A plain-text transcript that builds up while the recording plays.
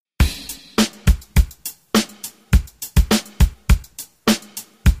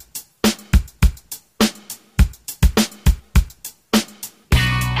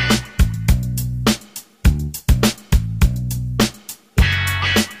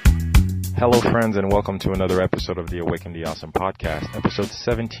Hello, friends, and welcome to another episode of the Awaken the Awesome podcast, episode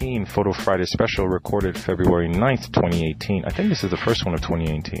 17, Photo Friday special, recorded February 9th, 2018. I think this is the first one of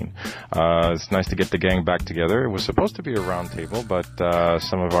 2018. It's nice to get the gang back together. It was supposed to be a roundtable, but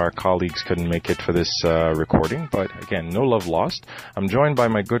some of our colleagues couldn't make it for this recording. But again, no love lost. I'm joined by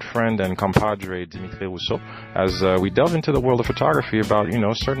my good friend and compadre, Dimitri Rousseau, as we delve into the world of photography about,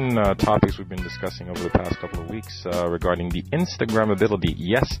 certain topics we've been discussing over the past couple of weeks regarding the Instagrammability.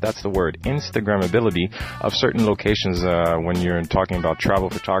 Yes, that's the word. Instagrammability of certain locations when you're talking about travel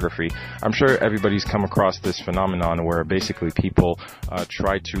photography. I'm sure everybody's come across this phenomenon where basically people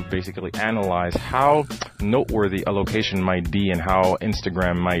try to basically analyze how noteworthy a location might be and how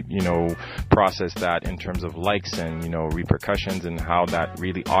Instagram might, process that in terms of likes and, repercussions and how that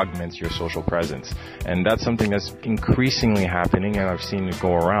really augments your social presence. And that's something that's increasingly happening, and I've seen it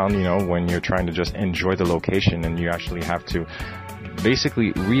go around, when you're trying to just enjoy the location and you actually have to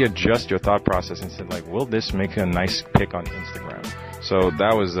basically readjust your thought process and say, will this make a nice pic on Instagram? So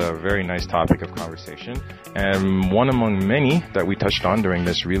that was a very nice topic of conversation, and one among many that we touched on during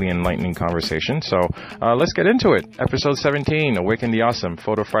this really enlightening conversation. So let's get into it. Episode 17, Awaken the Awesome,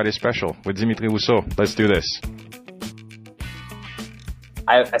 Photo Friday special with Dimitri Rousseau. Let's do this.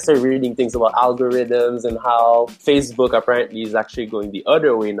 I started reading things about algorithms and how Facebook apparently is actually going the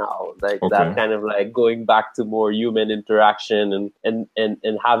other way now. That kind of going back to more human interaction and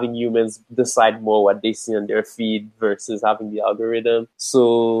having humans decide more what they see on their feed versus having the algorithm.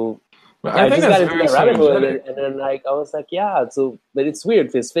 So I just got into that rabbit hole, and then I was like, but it's weird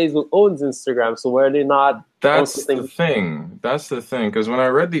because Facebook owns Instagram, so where are they not? That's the thing. Because when I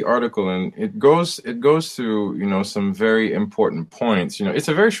read the article, and it goes through, some very important points. It's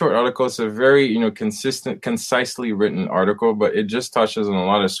a very short article. It's a very, consistent, concisely written article, but it just touches on a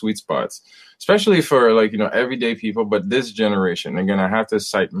lot of sweet spots, especially for everyday people. But this generation, again, I have to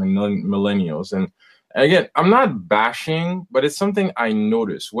cite millennials. And again, I'm not bashing, but it's something I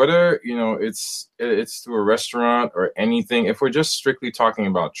notice. Whether it's through a restaurant or anything. If we're just strictly talking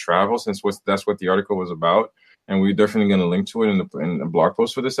about travel, since that's what the article was about, and we're definitely going to link to it in the blog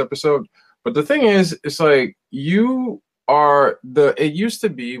post for this episode. But the thing is, it's it used to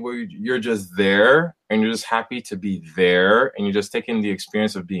be where you're just there and you're just happy to be there and you're just taking the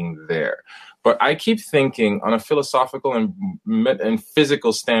experience of being there. But I keep thinking on a philosophical and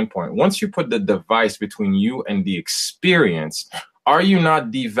physical standpoint, once you put the device between you and the experience, are you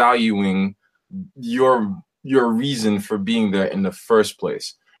not devaluing your reason for being there in the first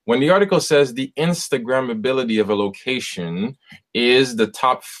place? When the article says the Instagrammability of a location is the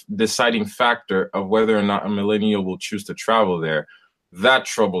top deciding factor of whether or not a millennial will choose to travel there, that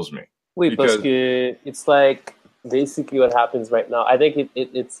troubles me. Wait, because it's basically what happens right now. I think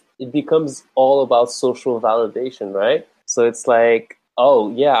it becomes all about social validation, right? So it's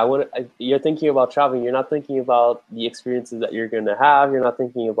you're thinking about traveling. You're not thinking about the experiences that you're going to have. You're not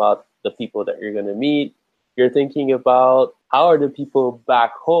thinking about the people that you're going to meet. You're thinking about how are the people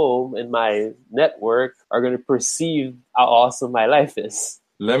back home in my network are going to perceive how awesome my life is.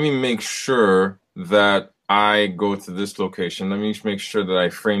 Let me make sure that I go to this location. Let me make sure that I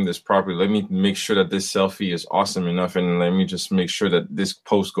frame this properly. Let me make sure that this selfie is awesome enough. And let me just make sure that this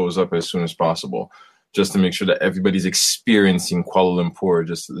post goes up as soon as possible, just to make sure that everybody's experiencing Kuala Lumpur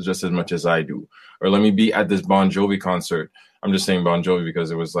just as much as I do. Or let me be at this Bon Jovi concert. I'm just saying Bon Jovi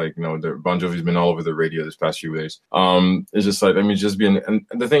because it was the Bon Jovi's been all over the radio this past few days. It's just let me just be in. And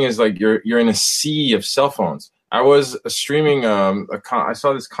the thing is, you're in a sea of cell phones. I was streaming I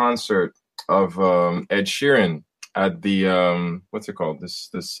saw this concert of Ed Sheeran at the what's it called? This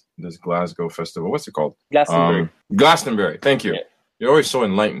Glasgow festival. What's it called? Glastonbury. Glastonbury. Thank you. Yeah. You're always so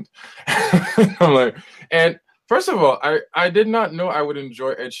enlightened. And first of all, I did not know I would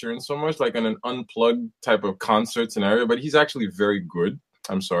enjoy Ed Sheeran so much, in an unplugged type of concert scenario, but he's actually very good.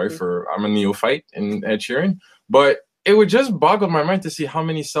 I'm a neophyte in Ed Sheeran, but it would just boggle my mind to see how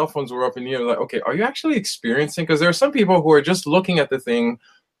many cell phones were up in the air. Okay, are you actually experiencing? Because there are some people who are just looking at the thing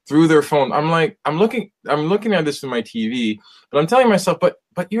through their phone. I'm looking at this through my TV, but I'm telling myself, but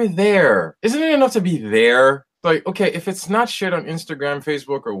you're there. Isn't it enough to be there? Okay, if it's not shared on Instagram,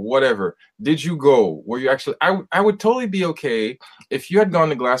 Facebook, or whatever, did you go? Were you actually? I would totally be okay if you had gone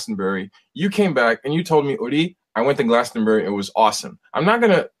to Glastonbury, you came back, and you told me, Uri, I went to Glastonbury, it was awesome. I'm not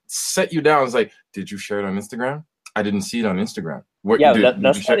going to set you down. It's did you share it on Instagram? I didn't see it on Instagram.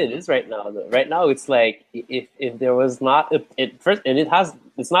 That's what it is right now. Right now, it's if there was not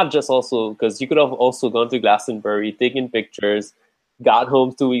it's not just also because you could have also gone to Glastonbury, taken pictures, got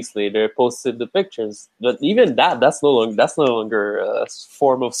home 2 weeks later, posted the pictures. But even that's no longer a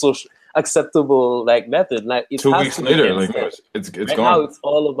form of social acceptable method. It 2 weeks later, it's right gone. Now it's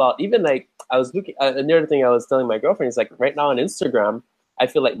all about even I was looking. Another thing I was telling my girlfriend is like right now on Instagram, I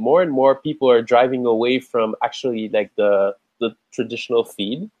feel like more and more people are driving away from actually like the traditional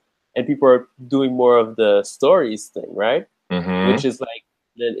feed, and people are doing more of the stories thing, right? Mm-hmm. Which is like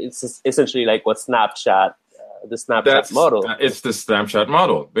it's essentially like what Snapchat, the Snapchat model. It's the Snapchat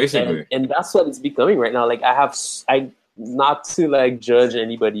model, basically, and that's what it's becoming right now. Like I not to like judge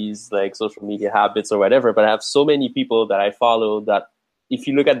anybody's like social media habits or whatever, but I have so many people that I follow that if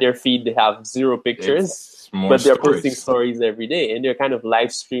you look at their feed, they have 0 pictures, but they're posting stories every day, and they're kind of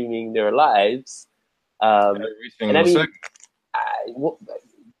live streaming their lives. And I mean,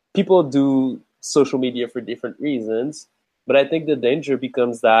 people do social media for different reasons, but I think the danger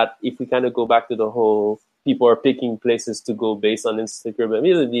becomes that if we kind of go back to the whole people are picking places to go based on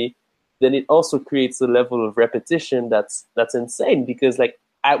Instagrammability, then it also creates a level of repetition that's insane. Because like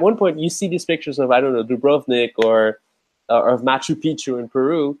at one point you see these pictures of, I don't know, Dubrovnik or of Machu Picchu in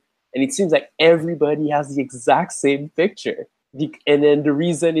Peru, and it seems like everybody has the exact same picture. And then the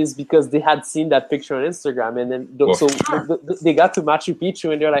reason is because they had seen that picture on Instagram, and then they got to Machu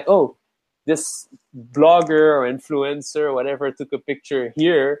Picchu and they're like, oh, this blogger or influencer or whatever took a picture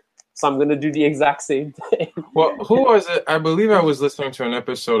here, so I'm going to do the exact same thing. Well, who was it? I believe I was listening to an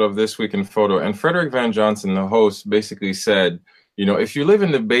episode of This Week in Photo, and Frederick Van Johnson, the host, basically said, you know, if you live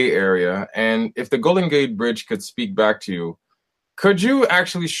in the Bay Area and if the Golden Gate Bridge could speak back to you, could you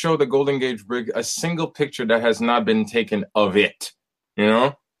actually show the Golden Gate Bridge a single picture that has not been taken of it? You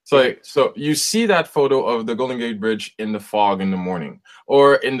know? So you see that photo of the Golden Gate Bridge in the fog in the morning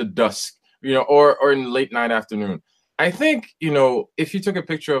or in the dusk, you know, or in late night afternoon. I think, you know, if you took a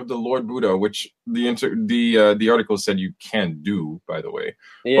picture of the Lord Buddha, which the article said you can't do, by the way,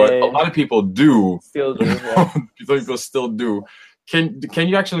 but a lot of people do. Still do. Yeah. People still do. Can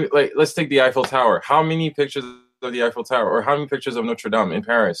you actually, like, let's take the Eiffel Tower. How many pictures of the Eiffel Tower or how many pictures of Notre Dame in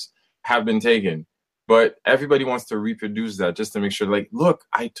Paris have been taken? But everybody wants to reproduce that just to make sure, like, look,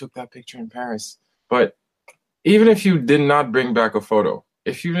 I took that picture in Paris. But even if you did not bring back a photo,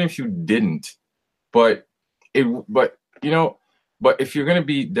 even if you didn't, but if you're going to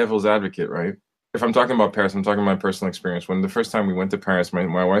be devil's advocate, right? If I'm talking about Paris, I'm talking about my personal experience. When the first time we went to Paris,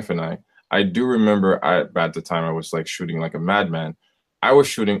 my wife and I do remember at the time I was like shooting like a madman. I was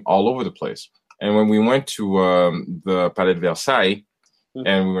shooting all over the place. And when we went to the Palais de Versailles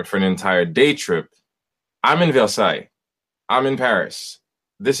and we went for an entire day trip, I'm in Versailles. I'm in Paris.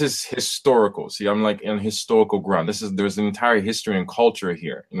 This is historical. See, I'm like in historical ground. There's an entire history and culture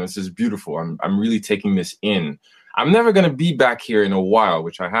here. You know, this is beautiful. I'm really taking this in. I'm never going to be back here in a while,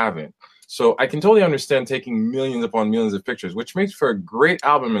 which I haven't. So I can totally understand taking millions upon millions of pictures, which makes for a great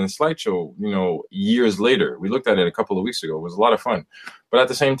album and slideshow, you know, years later. We looked at it a couple of weeks ago. It was a lot of fun. But at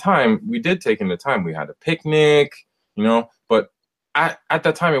the same time, we did take in the time. We had a picnic, you know, but at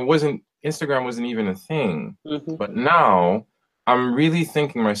that time, Instagram wasn't even a thing. Mm-hmm. But now I'm really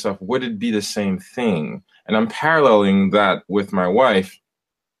thinking to myself, would it be the same thing? And I'm paralleling that with my wife,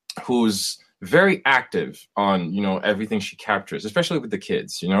 who's very active on, you know, everything she captures, especially with the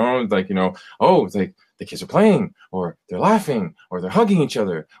kids, you know, like, you know, oh, like the kids are playing or they're laughing or they're hugging each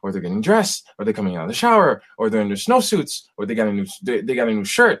other or they're getting dressed or they're coming out of the shower or they're in their snowsuits or they got a new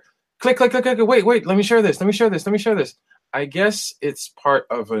shirt. Click, click, click, click. Wait, let me share this. I guess it's part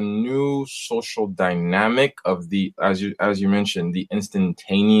of a new social dynamic of the, as you mentioned, the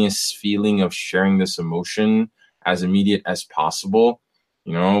instantaneous feeling of sharing this emotion as immediate as possible,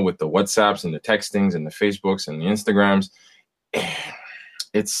 you know, with the WhatsApps and the textings and the Facebooks and the Instagrams.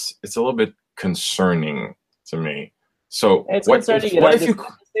 It's a little bit concerning to me. So it's concerning. At the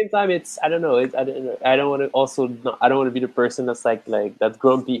same time, it's, I don't know. I don't want to be the person that's like that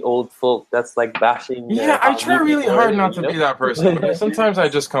grumpy old folk that's like bashing. Yeah, I try really hard not to be that person. But sometimes I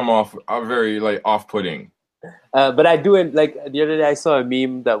just come off very like off-putting. But I do, like the other day I saw a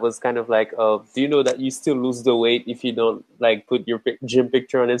meme that was kind of like, do you know that you still lose the weight if you don't like put your gym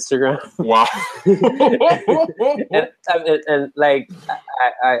picture on Instagram? Wow. and like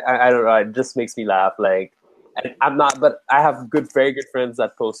I don't know, it just makes me laugh. Like I'm not, but I have very good friends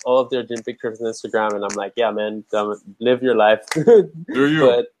that post all of their gym pictures on Instagram, and I'm like, yeah, man, live your life. Do you?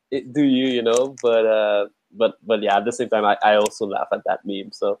 But do you, you know? But yeah, at the same time, I also laugh at that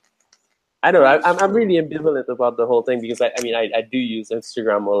meme. So I don't know. I'm really ambivalent about the whole thing because I do use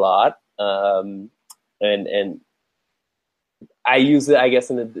Instagram a lot, and I use it, I guess,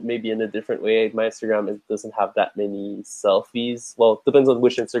 maybe in a different way. My Instagram doesn't have that many selfies. Well, it depends on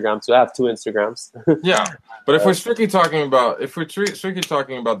which Instagram. So I have 2 Instagrams. Yeah, but if we're strictly talking about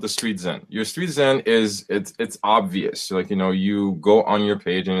the street zen, your street zen is it's obvious. Like, you know, you go on your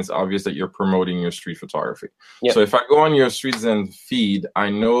page and it's obvious that you're promoting your street photography. Yep. So if I go on your street zen feed, I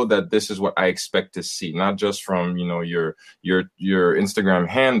know that this is what I expect to see, not just from, you know, your Instagram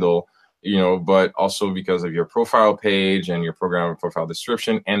handle, you know, but also because of your profile page and your program profile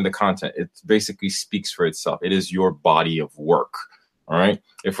description and the content. It basically speaks for itself. It is your body of work. All right.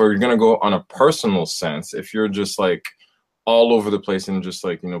 If we're going to go on a personal sense, if you're just like all over the place and just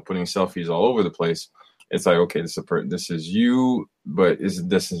like, you know, putting selfies all over the place, it's like, okay, this is you, but is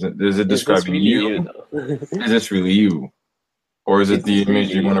it describing you? Is this really you? Or is it the image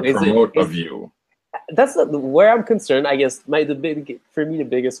you want to promote of you? That's where I'm concerned. I guess for me, the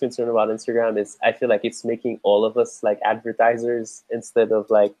biggest concern about Instagram is I feel like it's making all of us like advertisers instead of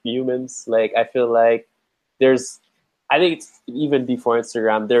like humans. Like, I feel like I think it's even before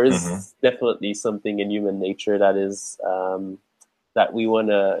Instagram, there is definitely something in human nature that is that we want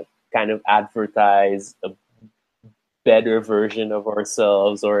to kind of advertise a better version of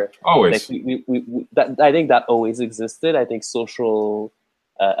ourselves, or always. Like I think that always existed. I think social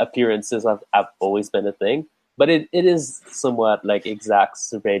appearances have always been a thing, but it is somewhat like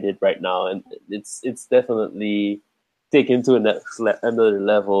exacerbated right now, and it's definitely taken to another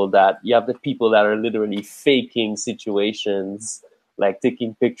level, that you have the people that are literally faking situations, like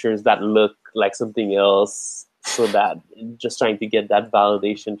taking pictures that look like something else, so that just trying to get that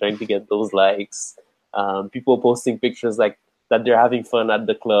validation, trying to get those likes. People posting pictures like that they're having fun at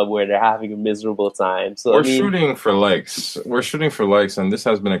the club where they're having a miserable time. So we're shooting for likes. We're shooting for likes, and this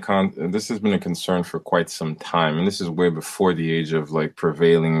has been a concern for quite some time. And this is way before the age of like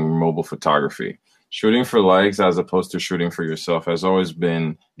prevailing mobile photography. Shooting for likes as opposed to shooting for yourself has always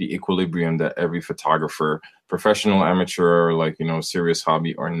been the equilibrium that every photographer, professional, amateur, like, you know, serious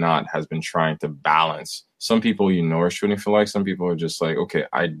hobby or not, has been trying to balance. Some people, you know, are shooting for likes. Some people are just like, okay,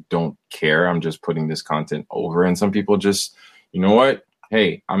 I don't care. I'm just putting this content over. And some people just, you know what?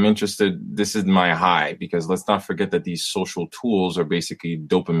 Hey, I'm interested. This is my high, because let's not forget that these social tools are basically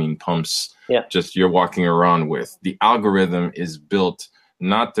dopamine pumps. Yeah. Just you're walking around with. The algorithm is built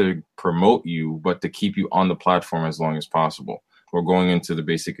not to promote you, but to keep you on the platform as long as possible. We're going into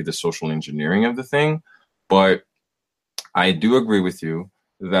basically the social engineering of the thing. But I do agree with you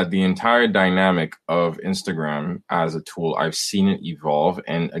that the entire dynamic of Instagram as a tool, I've seen it evolve.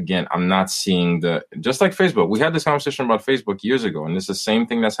 And again, I'm not seeing just like Facebook. We had this conversation about Facebook years ago, and it's the same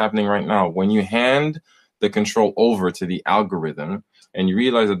thing that's happening right now. When you hand the control over to the algorithm, and you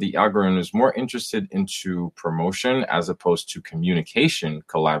realize that the algorithm is more interested into promotion as opposed to communication,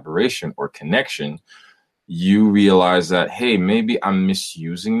 collaboration, or connection, you realize that, hey, maybe I'm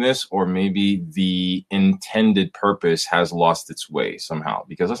misusing this, or maybe the intended purpose has lost its way somehow.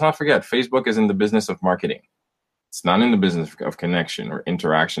 Because let's not forget, Facebook is in the business of marketing. It's not in the business of connection or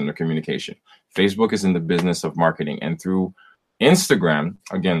interaction or communication. Facebook is in the business of marketing. And through Instagram,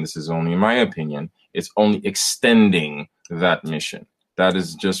 again, this is only in my opinion, it's only extending that mission. That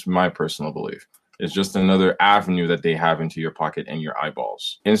is just my personal belief. It's just another avenue that they have into your pocket and your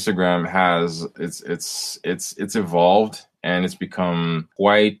eyeballs. Instagram has it's evolved, and it's become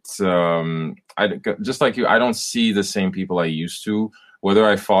quite just like you. I don't see the same people I used to. Whether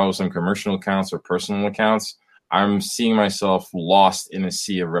I follow some commercial accounts or personal accounts, I'm seeing myself lost in a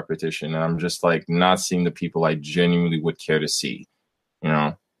sea of repetition, and I'm just like not seeing the people I genuinely would care to see, you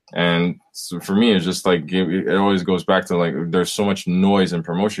know. And so for me, it's just like it always goes back to like there's so much noise and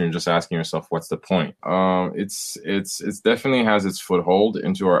promotion. You're just asking yourself, what's the point? It's definitely has its foothold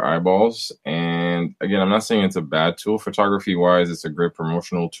into our eyeballs. And again, I'm not saying it's a bad tool. Photography wise, it's a great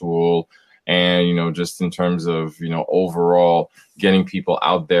promotional tool. And, you know, just in terms of, you know, overall getting people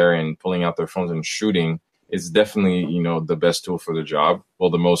out there and pulling out their phones and shooting, it's definitely, you know, the best tool for the job.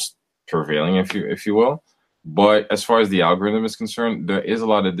 Well, the most prevailing, if you will. But as far as the algorithm is concerned, there is a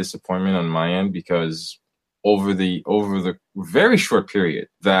lot of disappointment on my end, because over the very short period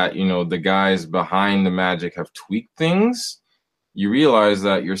that, you know, the guys behind the magic have tweaked things, you realize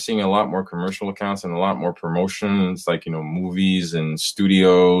that you're seeing a lot more commercial accounts and a lot more promotions, like, you know, movies and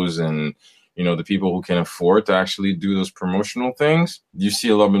studios and, you know, the people who can afford to actually do those promotional things. You see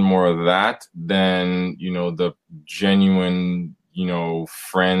a little bit more of that than, you know, the genuine, you know,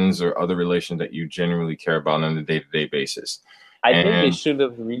 friends or other relations that you genuinely care about on a day-to-day basis. I think they should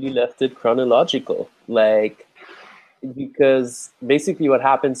have really left it chronological, like, because basically what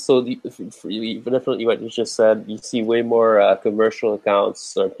happens, so definitely what you just said, you see way more commercial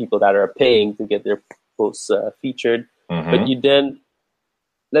accounts or people that are paying to get their posts featured. but you then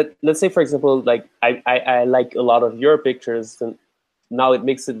let's say, for example, like I like a lot of your pictures, and now it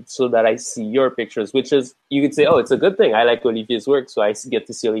makes it so that I see your pictures, which is, you could say, oh, it's a good thing. I like Olivier's work, so I get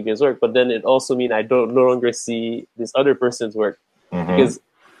to see Olivier's work. But then it also means I don't no longer see this other person's work, because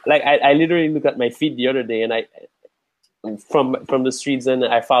like I literally look at my feed the other day, and I from the streets, and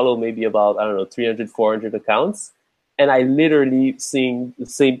I follow maybe about, I don't know, 300, 400 accounts, and I literally seeing the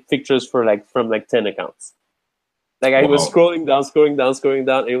same pictures from 10 accounts. Like I was scrolling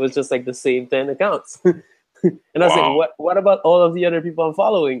down. It was just like the same 10 accounts. And I was like, what about all of the other people I'm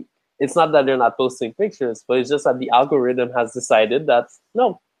following? It's not that they're not posting pictures, but it's just that the algorithm has decided that,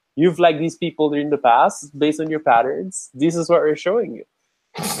 no, you've liked these people during the past based on your patterns. This is what we're showing you.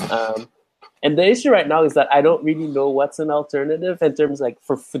 And the issue right now is that I don't really know what's an alternative in terms, like,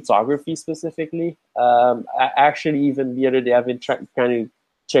 for photography specifically. I actually, even the other day, I've been kind of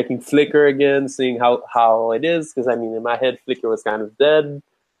checking Flickr again, seeing how it is, because I mean, in my head, Flickr was kind of dead.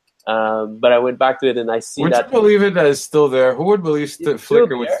 But I went back to it, and I see would that. Would you believe it that it's still there? Who would believe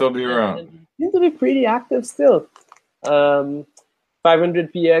Flickr would still be around? It seems to be pretty active still.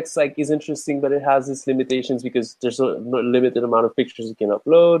 500px is interesting, but it has its limitations because there's a limited amount of pictures you can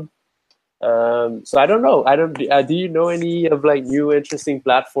upload. So I don't know. Do you know any of new interesting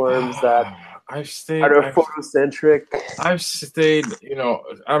platforms that are photocentric? I've stayed, I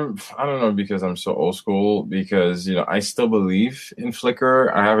don't know, because I'm so old school, because, I still believe in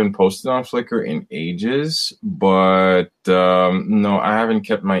Flickr. I haven't posted on Flickr in ages, but no, I haven't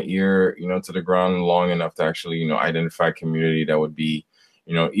kept my ear, to the ground long enough to actually, identify a community that would be,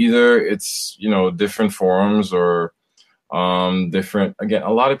 either it's, different forums or different. Again,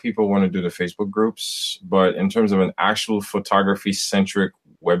 a lot of people want to do the Facebook groups, but in terms of an actual photography centric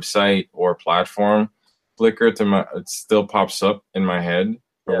website or platform, Flickr it still pops up in my head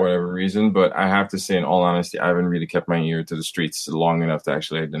for whatever reason. But I have to say, in all honesty, I haven't really kept my ear to the streets long enough to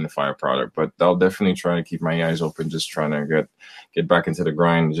actually identify a product. But I'll definitely try to keep my eyes open, just trying to get back into the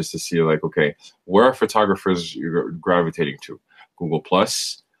grind, just to see, okay, where are photographers gravitating to? Google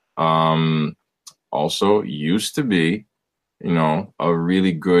Plus also used to be, a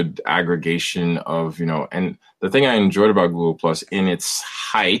really good aggregation of, and the thing I enjoyed about Google Plus in its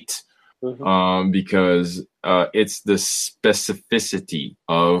height, because it's the specificity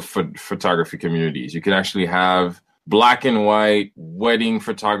of photography communities. You could actually have black and white wedding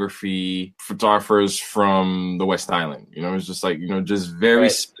photography photographers from the West Island. It's just just very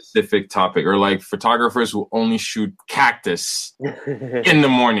specific topic, or photographers who only shoot cactus in the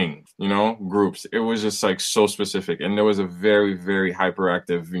morning, groups. It was just so specific. And there was a very, very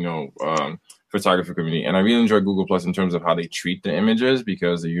hyperactive, photography community. And I really enjoy Google Plus in terms of how they treat the images,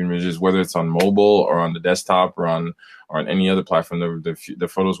 because the images, whether it's on mobile or on the desktop or on any other platform, the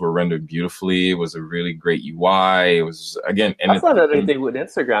photos were rendered beautifully. It was a really great UI. It was, again, and that's another thing with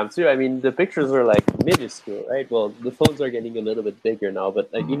Instagram too. I mean, the pictures are minuscule, right? Well, the phones are getting a little bit bigger now, but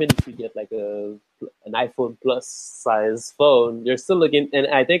even if you get an iPhone Plus size phone, you're still looking. And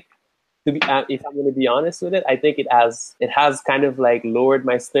I think, if I'm going to be honest with it, I think it has kind of lowered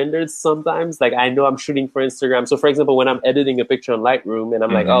my standards sometimes. I know I'm shooting for Instagram. So for example, when I'm editing a picture on Lightroom and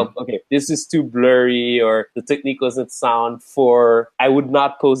I'm oh, okay, this is too blurry, or the technique doesn't sound I would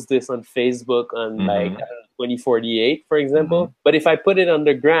not post this on Facebook on 2048, for example. But if I put it on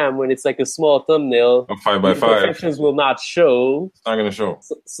the gram when it's a small thumbnail, a 5x5, imperfections will not show. It's not going to show.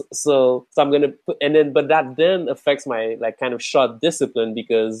 So I'm going to put, but that then affects my kind of shot discipline,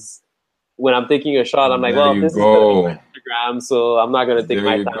 because when I'm taking a shot, I'm well, this is going to be Instagram, so I'm not going to take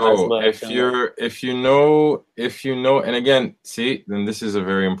my time as much. If you know, and again, see, then this is a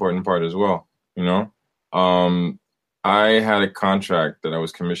very important part as well. I had a contract that I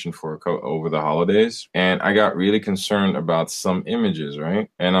was commissioned for over the holidays, and I got really concerned about some images, right?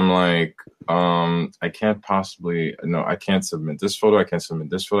 And I'm I can't possibly, no, I can't submit this photo. I can't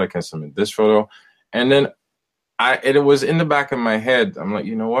submit this photo. I can't submit this photo. And then it was in the back of my head. I'm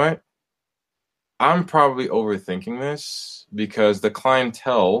you know what? I'm probably overthinking this, because the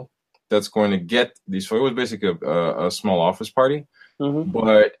clientele that's going to get these photos, it was basically a small office party,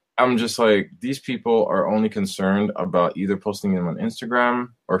 but I'm just these people are only concerned about either posting them on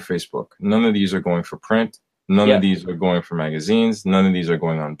Instagram or Facebook. None of these are going for print. None of these are going for magazines. None of these are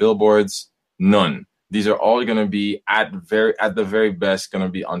going on billboards. None. These are all going to be at the very best going to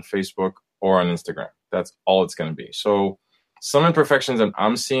be on Facebook or on Instagram. That's all it's going to be. So some imperfections that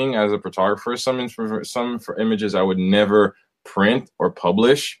I'm seeing as a photographer, some for images I would never print or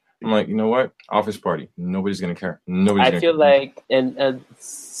publish. I'm you know what? Office party. Nobody's going to care. I feel and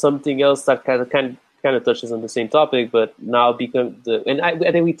something else that kind kind of touches on the same topic, but now I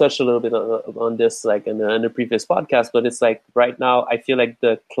think we touched a little bit on this like in the previous podcast, but it's like right now I feel like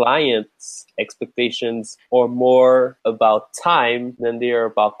the client's expectations are more about time than they are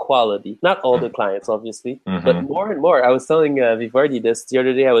about quality. Not all the clients, obviously, but more and more. I was telling Vivardi this the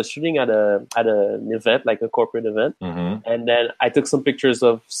other day. I was shooting at an event, like a corporate event, and then I took some pictures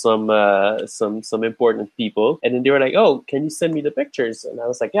of some important people, and then they were like, "Oh, can you send me the pictures?" And I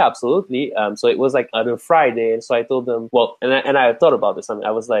was like, "Yeah, absolutely." So it was like on a Friday, and so I told them, well, and I thought about this. I mean,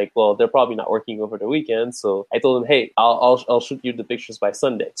 I was like, well, they're probably not working over the weekend, so I told them, "Hey, I'll shoot you the pictures by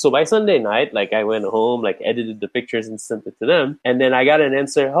Sunday." So by Sunday night, like I went home, like edited the pictures and sent it to them, and then I got an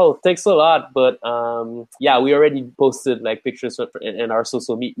answer, "Oh, thanks a lot, but yeah, we already posted like pictures in our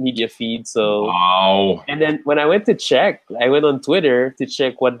social media feed." So wow. And then when I went to check, I went on Twitter to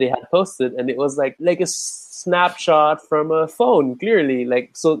check what they had posted, and it was like a snapshot from a phone, clearly. Like,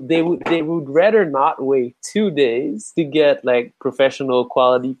 so they would rather not wait 2 days to get like professional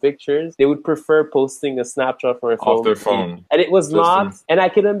quality pictures. They would prefer posting a snapshot from a phone. Off their phone. And it was not, and I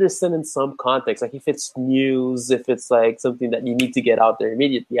can understand in some context, like if it's news, if it's like something that you need to get out there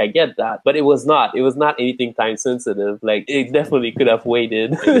immediately, I get that. But it was not anything time sensitive. Like it definitely could have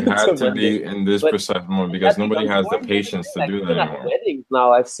waited. It had to be in this precise moment because nobody has the patience to do that anymore. Weddings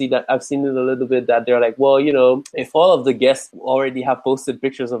now, I've seen it a little bit that they're like, well, you know, if all of the guests already have posted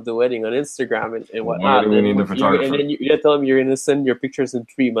pictures of the wedding on Instagram and whatnot, why do we need the photographer? And then you tell them you're going to send your pictures in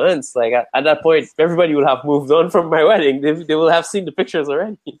 3 months. Like at that point, everybody will have moved on from my wedding. They will have seen the pictures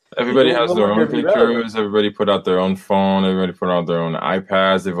already. Everybody has their own pictures. Everybody put out their own phone. Everybody put out their own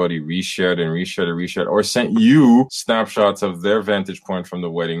iPads. They've already reshared, or sent you snapshots of their vantage point from the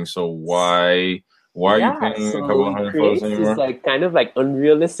wedding. So why are you paying a couple of $100 anymore? It's like kind of like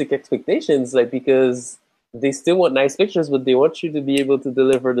unrealistic expectations, like because they still want nice pictures, but they want you to be able to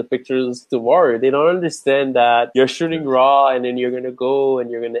deliver the pictures tomorrow. They don't understand that you're shooting raw and then you're going to go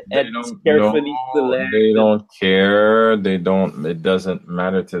and you're going to edit carefully. They don't care. It doesn't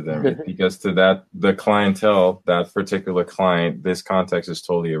matter to them because to the clientele, that particular client, this context is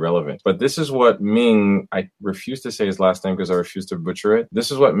totally irrelevant. But this is what Ming, I refuse to say his last name because I refuse to butcher it. This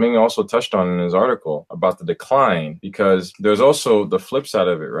is what Ming also touched on in his article about the decline, because there's also the flip side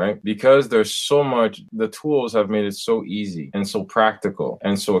of it, right? Because there's so much, the tools have made it so easy and so practical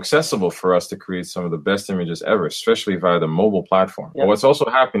and so accessible for us to create some of the best images ever, especially via the mobile platform. Yep. But what's also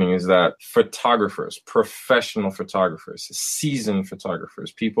happening is that photographers, professional photographers, seasoned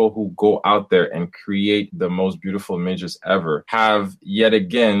photographers, people who go out there and create the most beautiful images ever have yet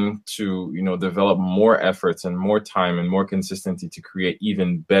again to, develop more efforts and more time and more consistency to create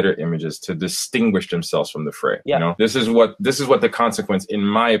even better images to distinguish themselves from the fray. Yeah. This is what the consequence, in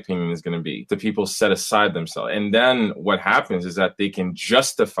my opinion, is going to be. The people set aside themselves. And then what happens is that they can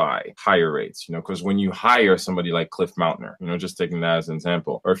justify higher rates, because when you hire somebody like Cliff Mountner, just taking that as an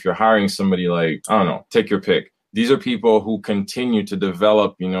example, or if you're hiring somebody like, I don't know, take your pick. These are people who continue to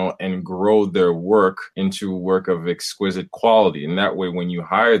develop, and grow their work into work of exquisite quality. And that way, when you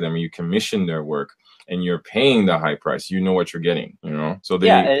hire them, you commission their work, and you're paying the high price, you know what you're getting, So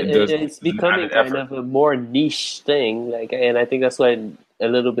it's becoming kind of a more niche thing. And I think that's why a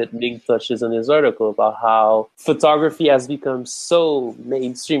little bit Ming touches in his article about how photography has become so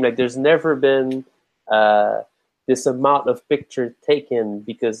mainstream. Like there's never been this amount of picture taken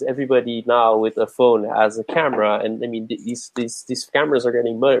because everybody now with a phone has a camera. And I mean, these cameras are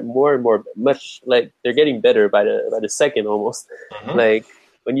getting more and more, much like they're getting better by the second almost. Mm-hmm. Like,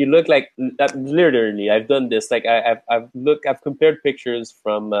 when you look like that, literally, I've done this. Like I've compared pictures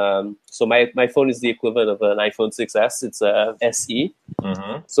from. So my phone is the equivalent of an iPhone 6s. It's a SE.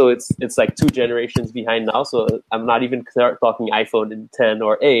 Mm-hmm. So it's like 2 generations behind now. So I'm not even talking iPhone in 10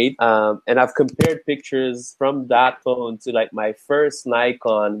 or 8. And I've compared pictures from that phone to like my first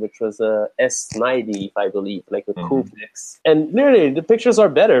Nikon, which was a S90, I believe, like a Coolpix. And literally, the pictures are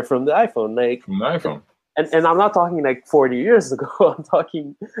better from the iPhone. Like from the iPhone. And I'm not talking like 40 years ago. I'm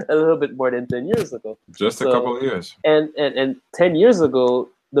talking a little bit more than 10 years ago. Just a couple of years. And 10 years ago,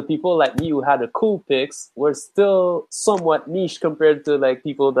 the people like me who had a Coolpix were still somewhat niche compared to like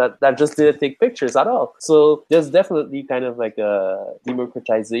people that just didn't take pictures at all. So there's definitely kind of like a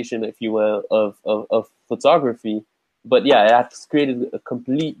democratization, if you will, of photography. but yeah, it has created a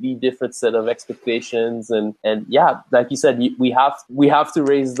completely different set of expectations, and yeah, like you said, we have to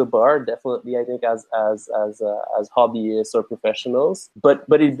raise the bar, definitely. I think as hobbyists or professionals, but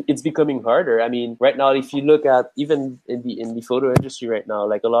it's becoming harder. I mean, right now, if you look at even in the photo industry right now,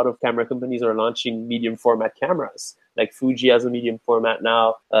 like a lot of camera companies are launching medium format cameras. Like Fuji has a medium format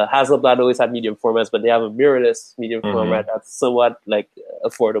now. Hasselblad always had medium formats, but they have a mirrorless medium format that's somewhat like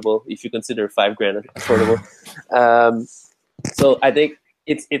affordable if you consider $5,000 affordable. So I think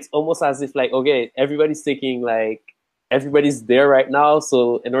it's almost as if like, okay, everybody's thinking like everybody's there right now.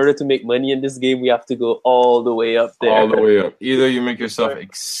 So in order to make money in this game, we have to go all the way up there. All the way up. Either you make yourself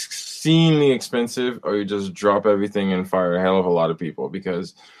extremely expensive, or you just drop everything and fire a hell of a lot of people,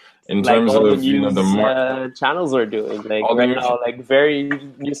 because in like terms all of the news channels are doing, like all right now, like very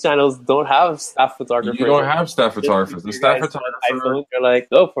news channels don't have staff photographers. You don't have staff photographers. The staff photographer, you're like,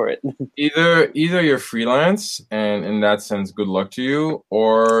 go for it. either you're freelance, and in that sense, good luck to you,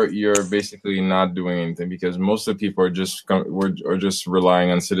 or you're basically not doing anything, because most of the people are just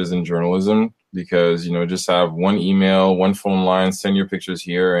relying on citizen journalism, because just have one email, one phone line, send your pictures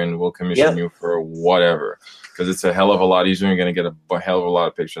here, and we'll commission you for whatever. Because it's a hell of a lot easier. You're going to get a hell of a lot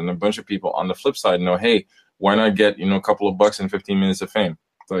of pictures. And a bunch of people on the flip side know, hey, why not get, a couple of bucks and 15 minutes of fame?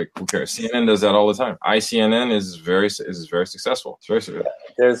 It's like, who cares? CNN does that all the time. ICNN is very successful. It's very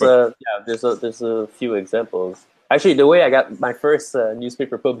successful. There's a few examples. Actually, the way I got my first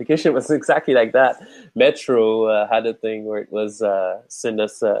newspaper publication was exactly like that. Metro had a thing where it was send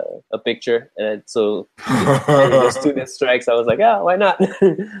us a picture, and so the student strikes. I was like, yeah, why not?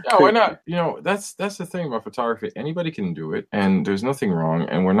 Yeah, why not? That's the thing about photography. Anybody can do it, and there's nothing wrong.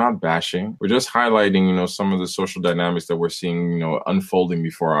 And we're not bashing. We're just highlighting, some of the social dynamics that we're seeing, unfolding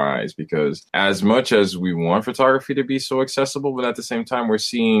before our eyes. Because as much as we want photography to be so accessible, but at the same time, we're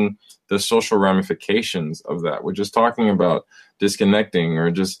seeing the social ramifications of that. We're just talking about disconnecting, or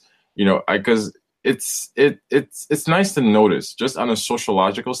just, because it's nice to notice, just on a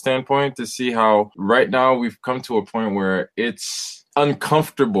sociological standpoint, to see how right now we've come to a point where it's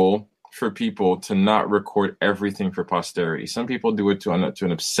uncomfortable for people to not record everything for posterity. Some people do it to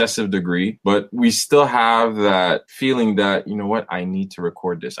an obsessive degree, but we still have that feeling that, I need to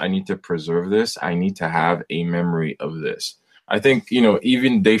record this. I need to preserve this. I need to have a memory of this. I think,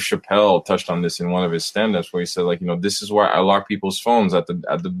 even Dave Chappelle touched on this in one of his stand-ups, where he said, like, this is why I lock people's phones at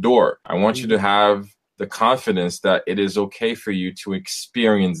the door. I want you to have the confidence that it is okay for you to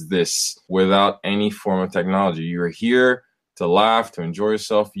experience this without any form of technology. You're here to laugh, to enjoy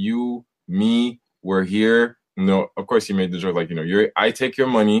yourself. You, me, we're here. No, of course he made the joke, like, I take your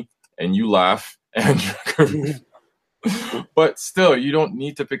money and you laugh and but still, you don't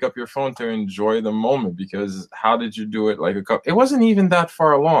need to pick up your phone to enjoy the moment, because how did you do it? It wasn't even that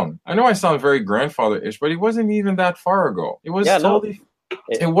far along. I know I sound very grandfather-ish, but it wasn't even that far ago. It was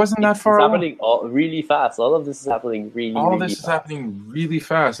it wasn't that far along. It's happening really fast. All of this is happening happening really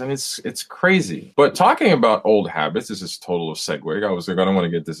fast, and it's crazy. But talking about old habits, this is total segue. I was like, I don't want to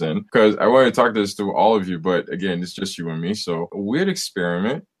get this in, because I want to talk this to all of you, but again, it's just you and me. So a weird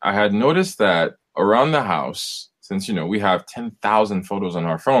experiment. I had noticed that around the house, since, we have 10,000 photos on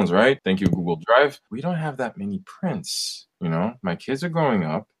our phones, right? Thank you, Google Drive. We don't have that many prints. My kids are growing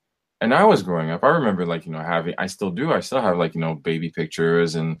up, and I was growing up. I remember, I still have, baby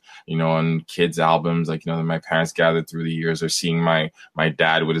pictures and, on kids' albums, that my parents gathered through the years, or seeing my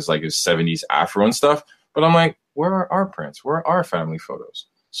dad with his 70s afro and stuff. But I'm like, where are our prints? Where are our family photos?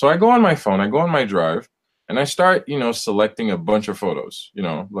 So I go on my phone, I go on my drive, and I start, selecting a bunch of photos,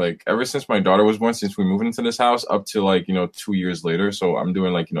 ever since my daughter was born, since we moved into this house, up to 2 years later. So I'm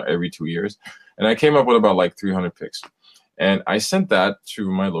doing every 2 years. And I came up with about 300 pics. And I sent that to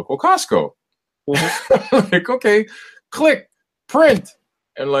my local Costco. Okay, click, print.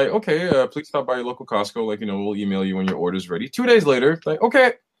 And okay, please stop by your local Costco. We'll email you when your order's ready. 2 days later,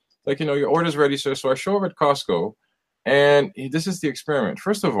 okay, your order's ready, sir. So I show up at Costco, and this is the experiment.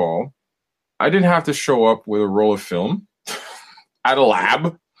 First of all, I didn't have to show up with a roll of film at a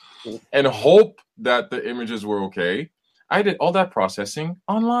lab and hope that the images were okay. I did all that processing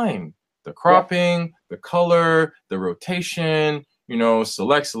online. The cropping, the color, the rotation,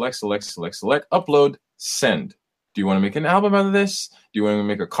 select, upload, send. Do you want to make an album out of this? Do you want to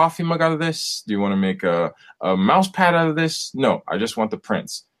make a coffee mug out of this? Do you want to make a mouse pad out of this? No, I just want the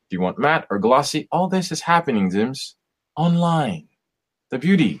prints. Do you want matte or glossy? All this is happening, Dims, online. The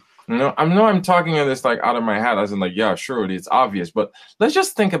beauty. I'm talking of this out of my hat, as in yeah, sure, it's obvious, but let's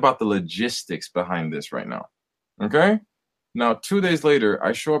just think about the logistics behind this right now. Okay? Now, 2 days later,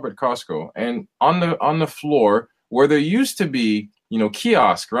 I show up at Costco, and on the floor where there used to be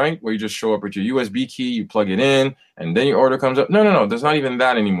kiosk, right? Where you just show up with your USB key, you plug it in, and then your order comes up. No. There's not even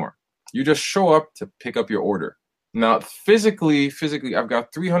that anymore. You just show up to pick up your order. Now, physically, I've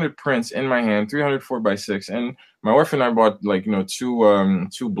got 300 prints in my hand, 300 4x6, and my wife and I bought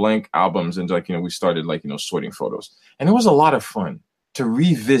two blank albums, and we started sorting photos, and it was a lot of fun to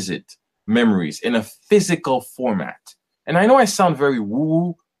revisit memories in a physical format. And I know I sound very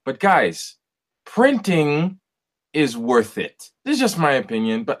woo, but guys, printing is worth it. This is just my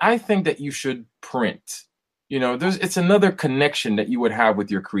opinion, but I think that you should print. It's another connection that you would have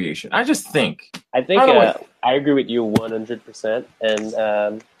with your creation. I think I agree with you 100%,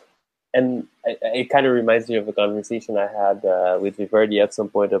 and it kind of reminds me of a conversation I had with Viverdi at some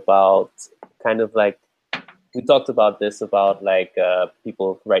point about kind of like, we talked about this, about like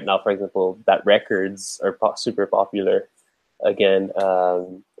people right now, for example, that records are super popular. Again,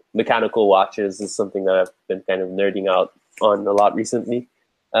 mechanical watches is something that I've been kind of nerding out on a lot recently.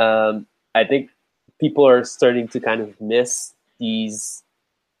 I think people are starting to kind of miss these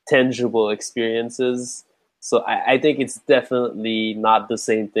tangible experiences. So I think it's definitely not the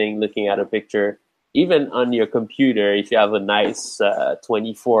same thing looking at a picture, even on your computer, if you have a nice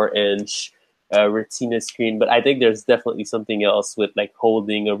 24-inch Retina screen. But I think there's definitely something else with like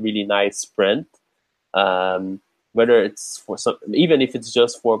holding a really nice print, whether it's for even if it's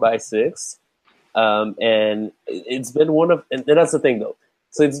just 4x6. And it's been and that's the thing though.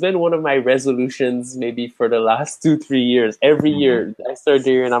 So it's been one of my resolutions maybe for the last 2-3 years. Every year I start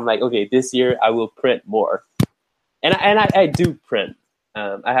the year and I'm like, okay, this year I will print more. And I do print.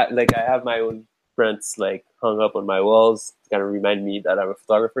 I have my own prints like hung up on my walls to kind of remind me that I'm a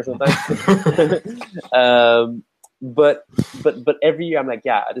photographer sometimes. But every year I'm like,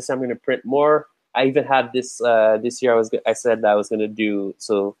 yeah, this time I'm going to print more. I even had this year I said that I was going to do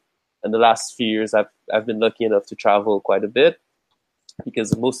so. In the last few years I've been lucky enough to travel quite a bit,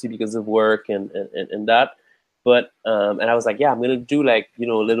 mostly because of work and that. But and I was like, yeah, I'm gonna do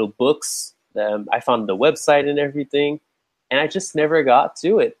little books. I found the website and everything, and I just never got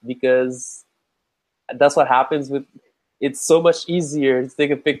to it because that's what happens with. It's so much easier to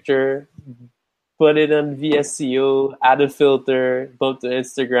take a picture, put it on VSCO, add a filter, bump to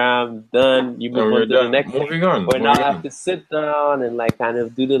Instagram, done. You move on to the next thing. Or now I have to sit down and like kind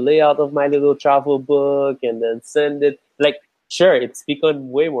of do the layout of my little travel book and then send it. Sure, it's become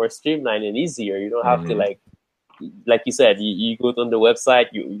way more streamlined and easier. You don't have to like you said, you go on the website,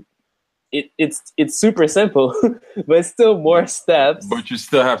 it's super simple, but it's still more steps. But you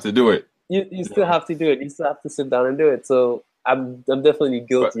still have to do it. You still have to do it. You still have to sit down and do it. So I'm definitely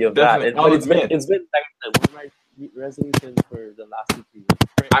guilty of that. But it's been like I said, one of my resolutions for the last 2 years.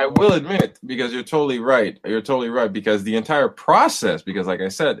 I will admit, because you're totally right. You're totally right, because the entire process, because like I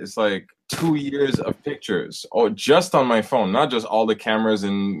said, it's like 2 years of pictures, just on my phone, not just all the cameras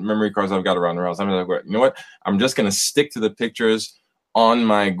and memory cards I've got around the house. I'm like, you know what? I'm just going to stick to the pictures on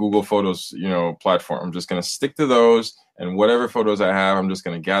my Google Photos, platform. I'm just going to stick to those, and whatever photos I have, I'm just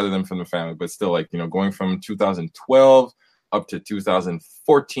going to gather them from the family. But still, going from 2012 up to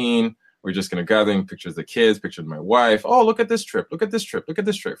 2014, we're just going to gather pictures of the kids, pictures of my wife. Oh, look at this trip. Look at this trip. Look at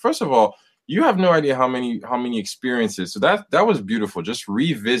this trip. First of all, you have no idea how many experiences. So that was beautiful. Just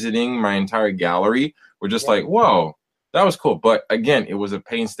revisiting my entire gallery. We're just like, whoa, that was cool. But again, it was a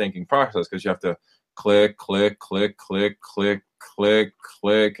painstaking process because you have to click, click, click, click, click, click,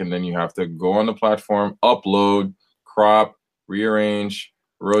 click. And then you have to go on the platform, upload, crop, rearrange,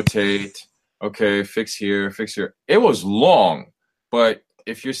 rotate. Okay, fix here, fix here. It was long, but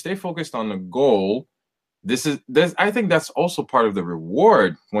if you stay focused on the goal, I think that's also part of the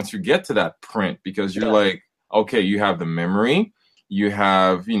reward once you get to that print, because you're like, okay, you have the memory, you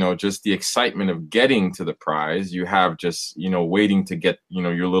have, just the excitement of getting to the prize. You have just, waiting to get,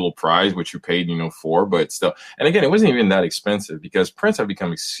 your little prize, which you paid, for, but still. And again, it wasn't even that expensive because prints have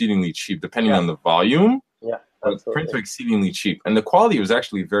become exceedingly cheap depending on the volume. Yeah, but prints are exceedingly cheap, and the quality was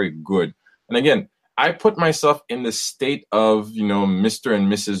actually very good. And again, I put myself in the state of, Mr.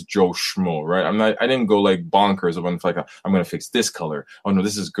 and Mrs. Joe Schmo, right? I didn't go like bonkers of I'm going to fix this color. Oh no,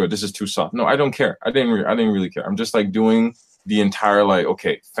 this is good. This is too soft. No, I don't care. I didn't really care. I'm just like doing the entire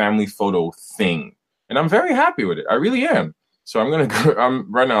family photo thing. And I'm very happy with it. I really am. So I'm going to go,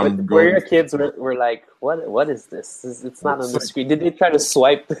 right now I'm going. Where your kids were like, what is this? It's not on the screen. Did they try to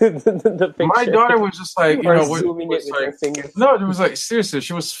swipe the picture? My daughter was just like, zooming it with her fingers. No, it was like, seriously,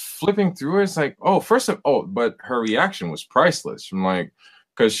 she was flipping through it. It's like, but her reaction was priceless. I'm like,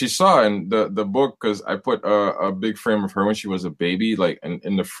 because she saw in the book, because I put a big frame of her when she was a baby, like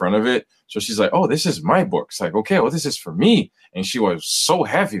in the front of it. So she's like, oh, this is my book. It's like, okay, well, this is for me. And she was so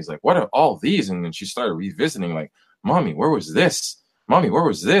heavy. It's like, what are all these? And then she started revisiting, like, Mommy, where was this? Mommy, where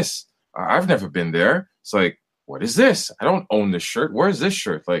was this? I've never been there. It's like, what is this? I don't own this shirt. Where is this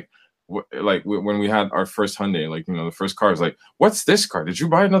shirt? Like when we had our first Hyundai, like, you know, the first car, I was like, what's this car? Did you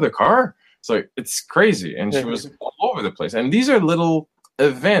buy another car? It's like, it's crazy. And she was all over the place. And these are little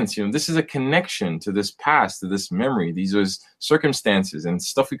events, you know, this is a connection to this past, to this memory. These are circumstances and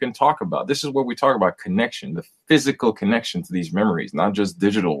stuff we can talk about. This is where we talk about connection, the physical connection to these memories, not just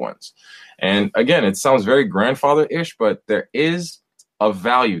digital ones. And again, it sounds very grandfather-ish, but there is a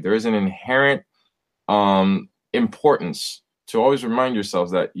value. There is an inherent importance to always remind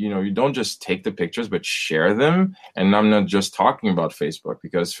yourselves that, you know, you don't just take the pictures, but share them. And I'm not just talking about Facebook,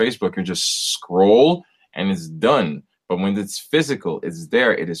 because Facebook, you just scroll and it's done. But when it's physical, it's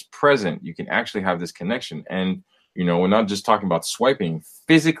there, it is present. You can actually have this connection. And, you know, we're not just talking about swiping,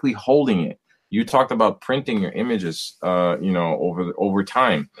 physically holding it. You talked about printing your images, you know, over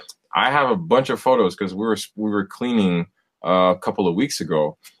time. I have a bunch of photos because we were cleaning a couple of weeks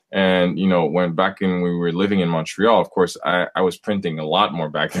ago. And, you know, when we were living in Montreal, of course, I was printing a lot more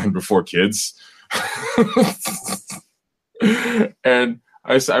back then before kids. And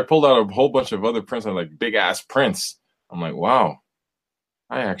I pulled out a whole bunch of other prints, like big ass prints. I'm like, wow,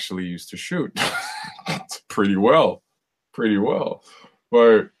 I actually used to shoot pretty well.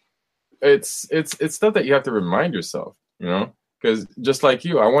 But it's stuff that you have to remind yourself, you know, because just like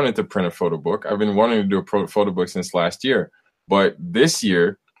you, I wanted to print a photo book. I've been wanting to do a photo book since last year. But this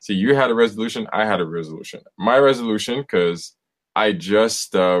year, see, you had a resolution, I had a resolution. My resolution, because I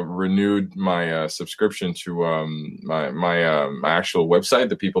just renewed my subscription to my actual website,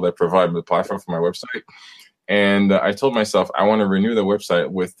 the people that provide the platform for my website. And I told myself I want to renew the website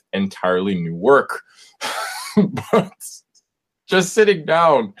with entirely new work. But just sitting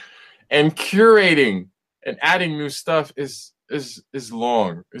down and curating and adding new stuff is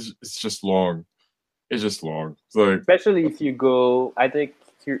long. It's just long. It's just long. It's like, especially if you go, I think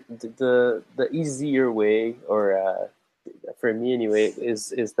the easier way, or for me anyway,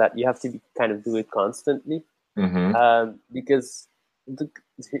 is that you have to kind of do it constantly, because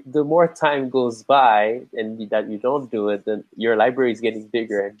the more time goes by and that you don't do it, then your library is getting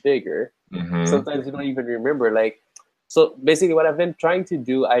bigger and bigger. Sometimes you don't even remember. Like, so basically, what I've been trying to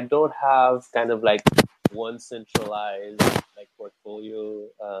do, I don't have kind of like one centralized like portfolio.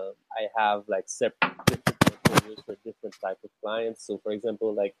 I have like separate different portfolios for different type of clients. So for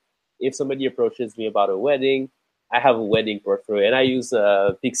example, like if somebody approaches me about a wedding, I have a wedding portfolio, and I use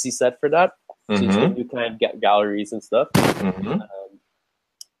a Pixieset for that. So you can do kind of galleries and stuff.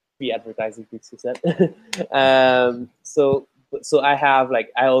 Free advertising Pixieset. So I have like,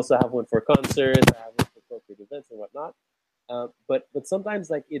 I also have one for concerts. I have one for corporate events and whatnot. But sometimes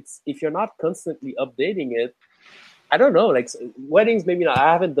like if you're not constantly updating it, I don't know, like weddings, maybe not.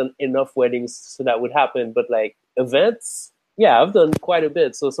 I haven't done enough weddings so that would happen, but like events, yeah, I've done quite a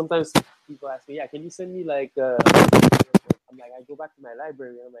bit. So sometimes people ask me, yeah, can you send me like, I'm like, I go back to my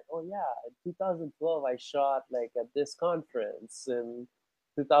library and I'm like, oh yeah, in 2012 I shot like at this conference, in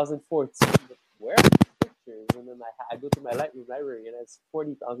 2014, but where are these pictures? And then I go to my Lightroom library and there's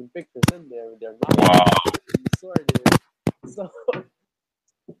 40,000 pictures in there. They're not sorted.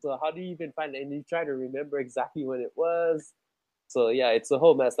 So how do you even find it? And you try to remember exactly when it was. So yeah, it's a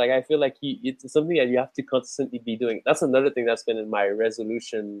whole mess. Like I feel like it's something that you have to constantly be doing. That's another thing that's been in my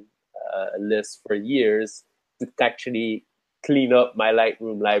resolution list for years, to actually clean up my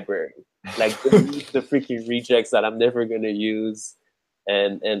Lightroom library, like the freaking rejects that I'm never gonna use,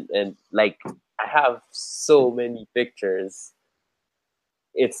 and like I have so many pictures.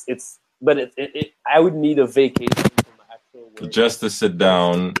 But I would need a vacation from my actual work just to sit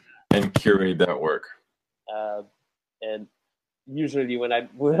down and curate that work. And usually when I'm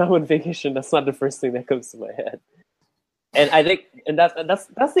on vacation, that's not the first thing that comes to my head. And I think, and that's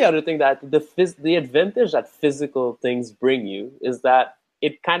the other thing, that the advantage that physical things bring you is that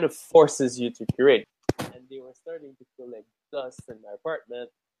it kind of forces you to curate. And they were starting to feel like dust in my apartment.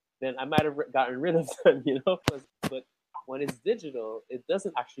 Then I might have gotten rid of them, you know. But when it's digital, it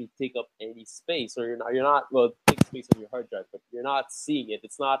doesn't actually take up any space, or you're not well, it takes space on your hard drive, but you're not seeing it.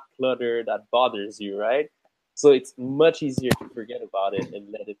 It's not clutter that bothers you, right? So it's much easier to forget about it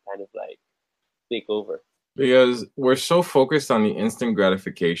and let it kind of like take over. Because we're so focused on the instant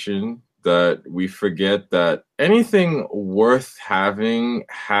gratification that we forget that anything worth having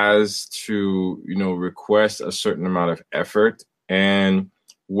has to, request a certain amount of effort. And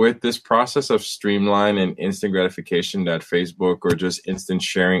with this process of streamline and instant gratification that Facebook or just instant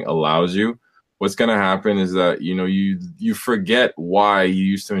sharing allows you, what's going to happen is that, you forget why you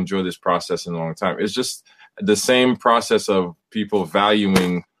used to enjoy this process in a long time. It's just the same process of people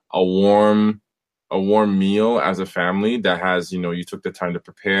valuing a warm a warm meal as a family that has, you took the time to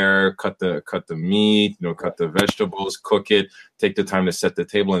prepare, cut the meat, cut the vegetables, cook it, take the time to set the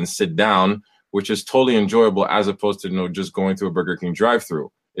table and sit down, which is totally enjoyable as opposed to, just going through a Burger King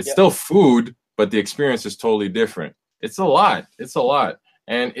drive-through. It's still food, but the experience is totally different. It's a lot.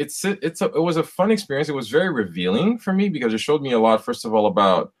 And it was a fun experience. It was very revealing for me because it showed me a lot, first of all,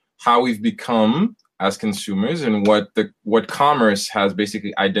 about how we've become as consumers and what commerce has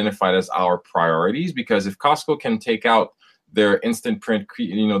basically identified as our priorities. Because if Costco can take out their instant print,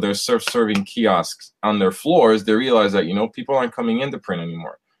 their self-serving kiosks on their floors, they realize that, people aren't coming in to print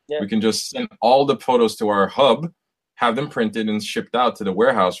anymore. Yeah. We can just send all the photos to our hub, have them printed and shipped out to the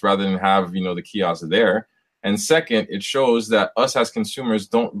warehouse rather than have, the kiosk there. And second, it shows that us as consumers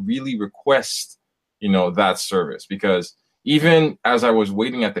don't really request, that service. Because even as I was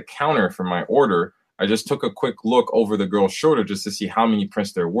waiting at the counter for my order, I just took a quick look over the girl's shoulder just to see how many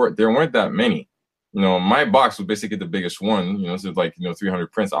prints there were. There weren't that many. My box was basically the biggest one, so like,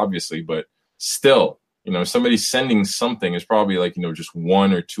 300 prints, obviously, but still, somebody sending something is probably like, just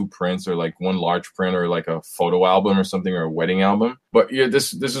one or two prints or like one large print or like a photo album or something or a wedding album. But yeah,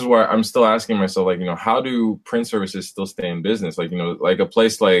 this is why I'm still asking myself, like, how do print services still stay in business? Like, like a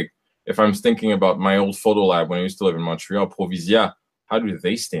place like, if I'm thinking about my old photo lab when I used to live in Montreal, Provisia, how do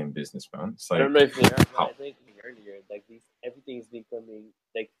they stay in business, man? It's like, I don't know if you heard, I think earlier, like everything is becoming,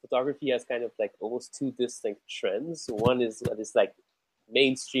 like photography has kind of like almost two distinct trends. One is that it's like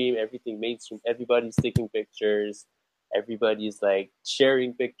mainstream, everybody's taking pictures, everybody's like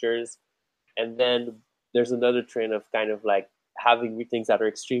sharing pictures. And then there's another trend of kind of like having things that are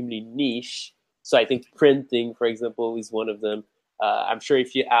extremely niche. So I think printing, for example, is one of them. I'm sure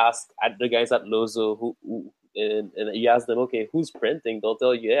if you ask the guys at Lozo who and you ask them, okay, who's printing? They'll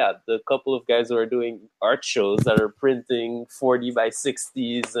tell you, yeah, the couple of guys who are doing art shows that are printing 40 by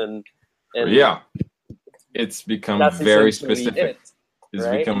 60s and yeah, it's become very specific. It's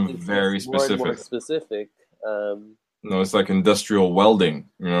become very specific. More specific. No, it's like industrial welding.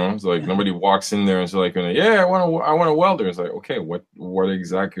 It's like nobody walks in there and it's like, yeah, I want a welder. It's like, okay, what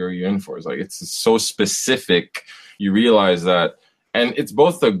exactly are you in for? It's like it's so specific. You realize that. And it's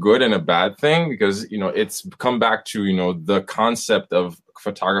both a good and a bad thing because, it's come back to, the concept of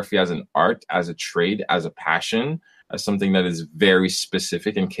photography as an art, as a trade, as a passion, as something that is very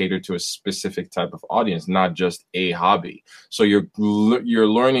specific and catered to a specific type of audience, not just a hobby. So you're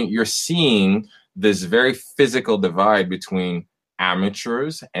learning, you're seeing this very physical divide between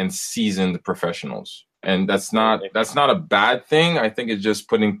amateurs and seasoned professionals. And that's not a bad thing. I think it's just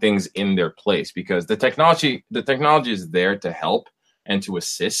putting things in their place because the technology is there to help and to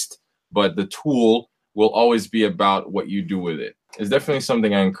assist, but the tool will always be about what you do with it. It's definitely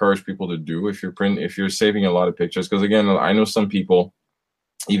something I encourage people to do if you're saving a lot of pictures. Because again, I know some people,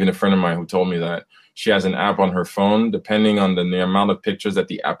 even a friend of mine who told me that she has an app on her phone, depending on the amount of pictures that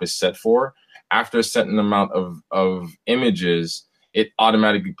the app is set for, after a certain amount of images, it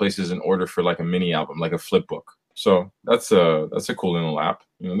automatically places an order for like a mini album, like a flip book. So that's a cool little app.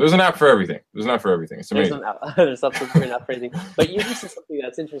 There's an app for everything. It's amazing. There's something for an app for everything. But you just said something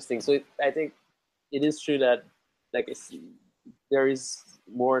that's interesting. So I think it is true that there is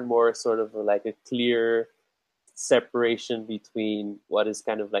more and more sort of like a clear separation between what is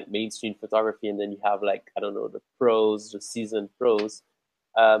kind of like mainstream photography and then you have like, I don't know, the pros, the seasoned pros.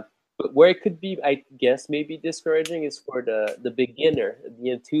 But where it could be, I guess, maybe discouraging is for the beginner,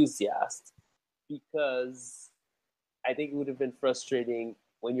 the enthusiast, because I think it would have been frustrating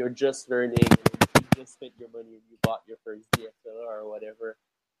when you're just learning and you just spent your money and you bought your first DSLR or whatever,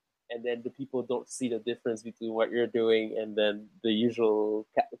 and then the people don't see the difference between what you're doing and then the usual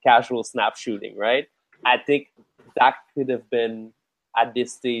casual snap shooting, right? I think that could have been at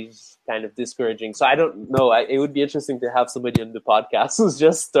this stage kind of discouraging. So I don't know. It would be interesting to have somebody on the podcast who's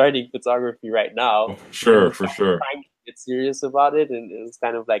just starting photography right now. Sure, for sure. Trying to get serious about it, and it's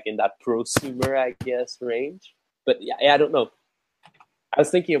kind of like in that prosumer, I guess, range. But yeah, I don't know. I was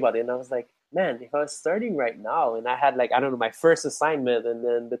thinking about it, and I was like, man, if I was starting right now, and I had like, I don't know, my first assignment, and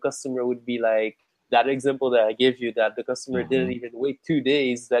then the customer would be like, that example that I gave you, that the customer didn't even wait 2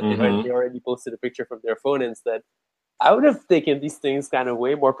 days, that they already posted a picture from their phone instead. I would have taken these things kind of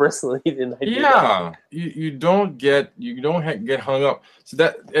way more personally than I did. Yeah, you don't get hung up. So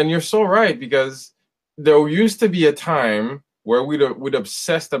that, and you're so right, because there used to be a time where we'd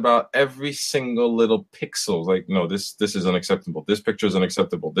obsessed about every single little pixel. Like, no, this is unacceptable. This picture is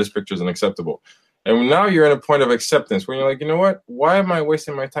unacceptable. This picture is unacceptable. And now you're at a point of acceptance where you're like, you know what? Why am I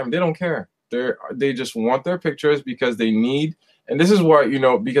wasting my time? They don't care. They just want their pictures because they need. And this is why,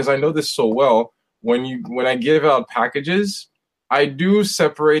 because I know this so well. When I give out packages, I do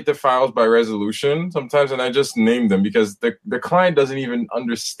separate the files by resolution sometimes, and I just name them because the client doesn't even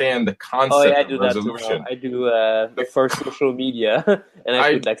understand the concept I of do resolution. That too. I do for social media, and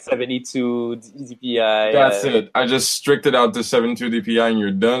I put like 72 dpi. That's it. I just strict it out to 72 dpi, and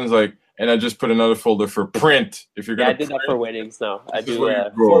you're done. It's like, and I just put another folder for print. If you're gonna, I did that for weddings now. I do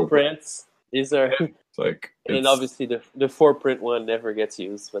 4 prints. These are. It's like, and obviously the 4 print one never gets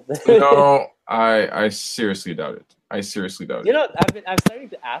used. But no, I seriously doubt it. You know, I'm starting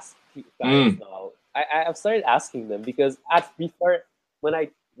to ask guys now. I've started asking them because before when I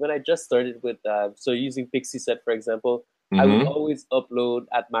just started with so using Pixieset for example, I would always upload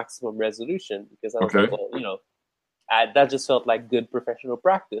at maximum resolution because I was like, well, you know, that just felt like good professional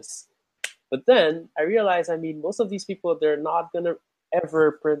practice. But then I realized, I mean, most of these people, they're not gonna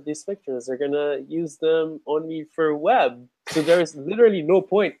ever print these pictures. They're gonna use them only for web. So there is literally no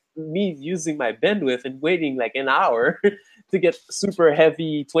point me using my bandwidth and waiting like an hour to get super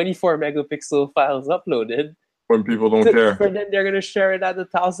heavy 24 megapixel files uploaded. When people don't care. For then they're gonna share it at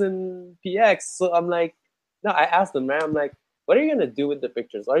 1000 px. So I'm like, no, I asked them, man, I'm like, what are you gonna do with the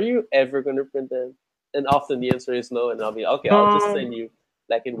pictures? Are you ever gonna print them? And often the answer is no, and I'll be okay, I'll just send you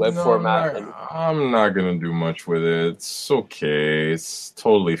like in web format. I'm not gonna do much with it. It's okay. It's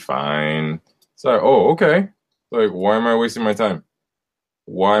totally fine. It's like, oh, okay. Like, why am I wasting my time?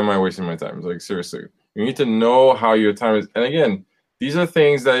 Why am I wasting my time? It's like, seriously, you need to know how your time is. And again, these are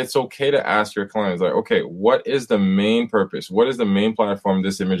things that it's okay to ask your clients. Like, okay, what is the main purpose? What is the main platform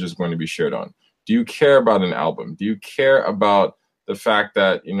this image is going to be shared on? Do you care about an album? Do you care about the fact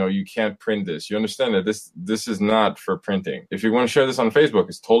that, you know, you can't print this? You understand that this is not for printing. If you want to share this on Facebook,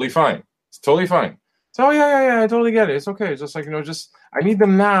 it's totally fine. It's totally fine. So yeah, I totally get it. It's okay. It's just like, you know, just I need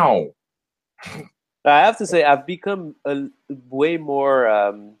them now. I have to say, I've become a way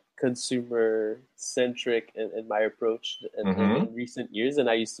more consumer centric in my approach in recent years than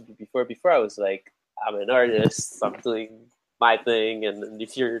I used to be before. Before I was like, I'm an artist, I'm doing my thing, and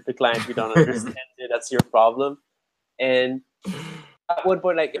if you're the client, you don't understand it, that's your problem. And at one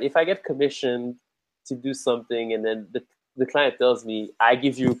point, like if I get commissioned to do something, and then the client tells me, I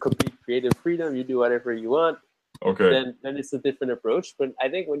give you complete creative freedom, you do whatever you want. Okay. Then it's a different approach. But I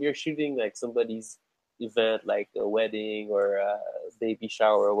think when you're shooting like somebody's event, like a wedding or a baby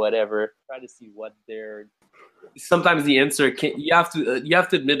shower or whatever, try to see what they're. Sometimes the answer you have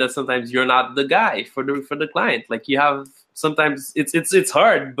to admit that sometimes you're not the guy for the client. Like you have sometimes it's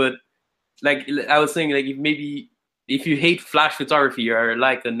hard, but like I was saying, like if you hate flash photography, you're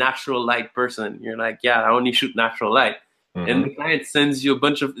like a natural light person. You're like, yeah, I only shoot natural light. And the client sends you a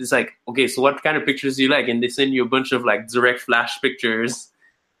bunch of, it's like, okay, so what kind of pictures do you like? And they send you a bunch of like direct flash pictures.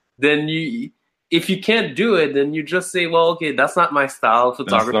 Then if you can't do it, then you just say, well, okay, that's not my style of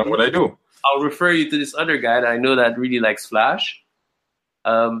photography. That's not what I do. I'll refer you to this other guy that I know that really likes flash.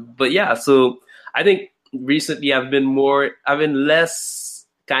 But yeah, so I think recently I've been less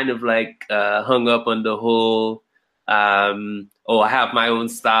kind of like hung up on the whole, I have my own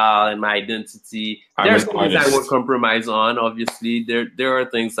style and my identity. There's things I won't compromise on, obviously. There are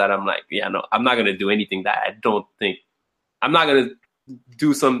things that I'm like, yeah, no, I'm not going to do anything that I don't think. I'm not going to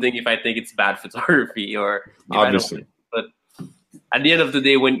do something if I think it's bad photography or obviously. But at the end of the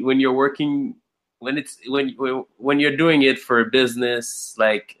day, when you're working, when you're doing it for a business,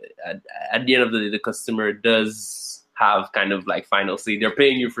 like at the end of the day, the customer does have kind of like final say. They're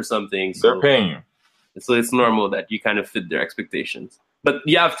paying you for something. They're paying you. So it's normal that you kind of fit their expectations, but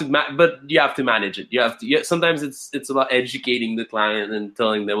you have to manage it. Sometimes it's about educating the client and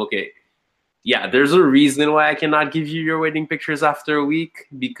telling them, okay, yeah, there's a reason why I cannot give you your wedding pictures after a week,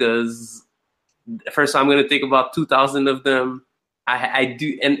 because first I'm going to take about 2,000 of them. I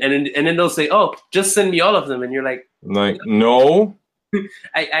do. And then they'll say, oh, just send me all of them. And you're like, no,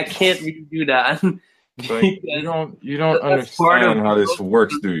 I can't really do that. Like, you don't understand how this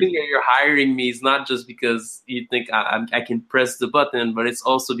works, dude. You're hiring me is not just because you think I can press the button, but it's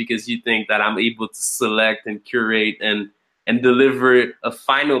also because you think that I'm able to select and curate and deliver a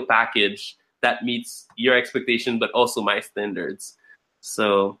final package that meets your expectation, but also my standards.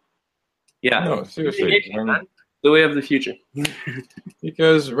 So, yeah. No, seriously. The way of the future.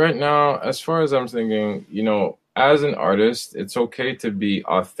 Because right now, as far as I'm thinking, you know, as an artist, it's okay to be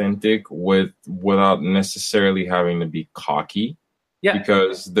authentic without necessarily having to be cocky. Yeah.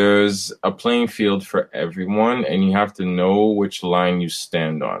 Because there's a playing field for everyone, and you have to know which line you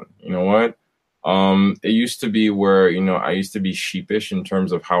stand on. You know what? It used to be where, you know, I used to be sheepish in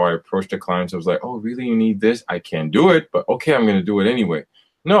terms of how I approached the clients. I was like, oh, really? You need this? I can't do it, but okay, I'm going to do it anyway.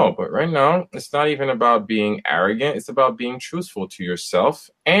 No, but right now, it's not even about being arrogant. It's about being truthful to yourself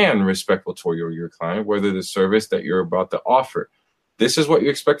and respectful toward your client, whether the service that you're about to offer. this is what you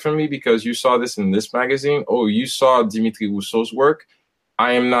expect from me because you saw this in this magazine. Oh, you saw Dimitri Rousseau's work.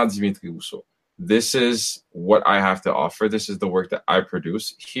 I am not Dimitri Rousseau. This is what I have to offer. This is the work that I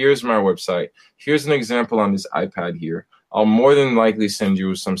produce. Here's my website. Here's an example on this iPad here. I'll more than likely send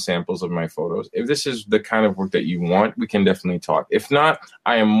you some samples of my photos. If this is the kind of work that you want, we can definitely talk. If not,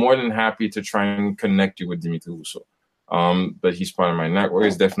 I am more than happy to try and connect you with Dimitri Rousseau. But he's part of my network.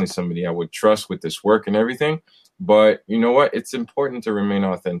 He's definitely somebody I would trust with this work and everything. But you know what? It's important to remain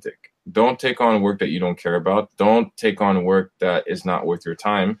authentic. Don't take on work that you don't care about. Don't take on work that is not worth your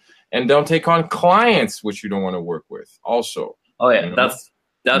time. And don't take on clients which you don't want to work with also. Oh, yeah. You know?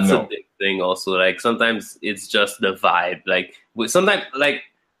 That's a big thing also. Like sometimes it's just the vibe. Like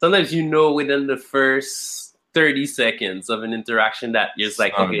sometimes you know within the first 30 seconds of an interaction that you're just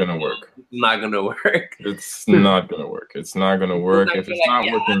like, okay, it's not gonna work. It's not gonna work. It's not gonna work. It's not gonna work. If it's not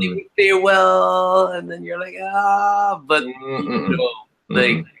working, they would pay well, and then you're like, but you know,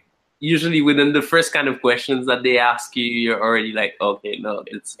 like usually within the first kind of questions that they ask you, you're already like, okay, no,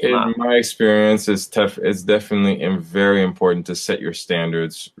 it's not. In my experience, it's tough. It's definitely very important to set your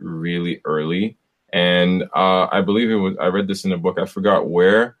standards really early. And I believe I read this in a book. I forgot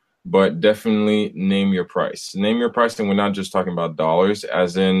where, but definitely name your price. Name your price, and we're not just talking about dollars,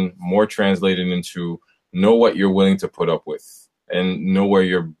 as in more translated into know what you're willing to put up with, and know where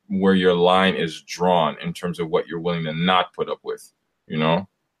your line is drawn in terms of what you're willing to not put up with. You know,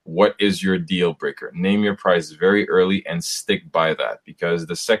 what is your deal breaker? Name your price very early and stick by that, because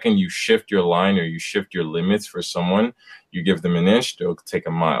the second you shift your line or you shift your limits for someone, you give them an inch, they'll take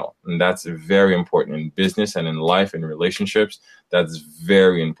a mile. And that's very important in business and in life and relationships. That's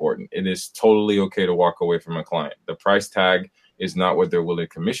very important. It is totally okay to walk away from a client. The price tag is not what they're willing to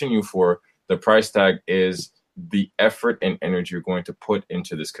commission you for. The price tag is the effort and energy you're going to put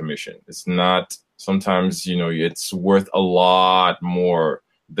into this commission. It's not, sometimes, you know, it's worth a lot more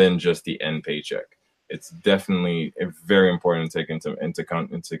than just the end paycheck. It's definitely very important to take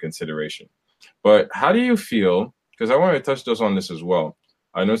into consideration. But how do you feel? Because I want to touch on this as well.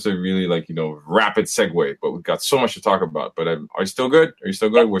 I know it's a really rapid segue, but we've got so much to talk about. But are you still good? Are you still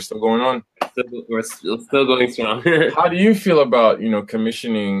good? We're still going on. We're still going strong. How do you feel about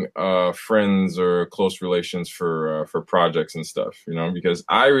commissioning friends or close relations for projects and stuff? Because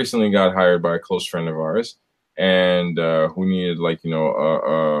I recently got hired by a close friend of ours, and who needed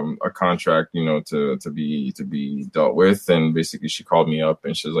a contract to be dealt with. And basically she called me up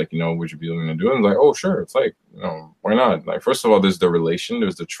and she was like, would you be willing to do it? I'm like, oh sure. It's like, why not? Like, first of all, there's the relation,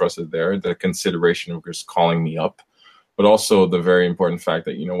 there's the trust is there, the consideration of just calling me up, but also the very important fact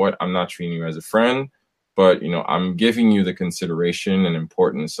that, I'm not treating you as a friend, but I'm giving you the consideration and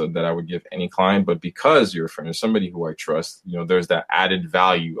importance that I would give any client. But because you're a friend or somebody who I trust, there's that added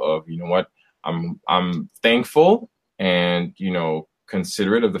value of, I'm thankful and,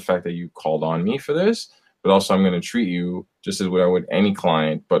 considerate of the fact that you called on me for this, but also I'm going to treat you just as what I would any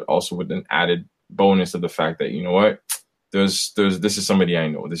client, but also with an added bonus of the fact that, this is somebody I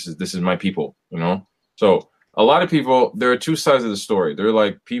know. This is my people, So a lot of people, there are two sides of the story. They're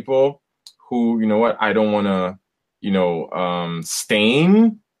like people who, I don't want to,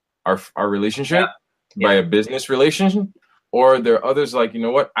 stain our relationship by a business relationship. Or there are others like,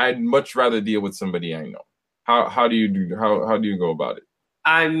 I'd much rather deal with somebody I know. How do you go about it?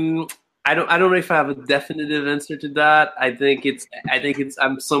 I don't know if I have a definitive answer to that. I think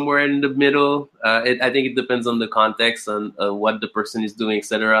I'm somewhere in the middle. I think it depends on the context and what the person is doing,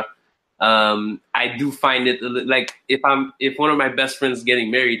 etc. I do find it like if one of my best friends is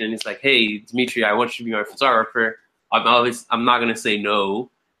getting married and it's like, hey, Dimitri, I want you to be my photographer. I'm not gonna say no.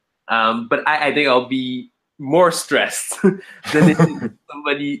 But I think I'll be more stressed than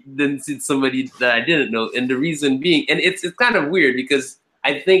it's somebody that I didn't know. And the reason being, and it's kind of weird because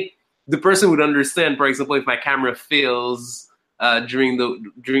I think the person would understand, for example, if my camera fails during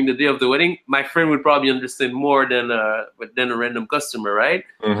the day of the wedding, my friend would probably understand more than a random customer, right?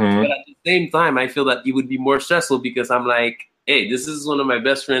 Mm-hmm. But at the same time, I feel that it would be more stressful because I'm like, hey, this is one of my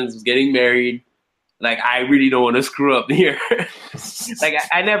best friends who's getting married. Like, I really don't want to screw up here. Like,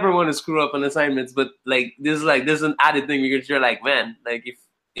 I never want to screw up on assignments, but like, there's an added thing because you're like, man, like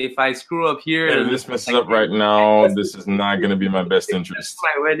if I screw up here and this messes up right now, this is not going to be my best interest.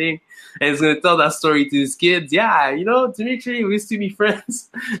 My wedding, and it's going to tell that story to his kids. Yeah, Dimitri, we used to be friends.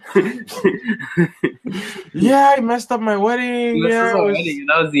 Yeah, I messed up my wedding. That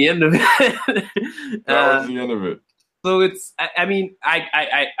was the end of it. That was the end of it. So it's, I mean, I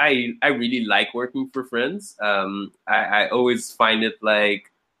really like working for friends. I always find it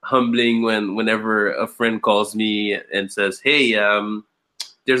like humbling whenever a friend calls me and says, hey,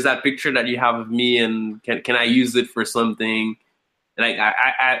 there's that picture that you have of me and can I use it for something? like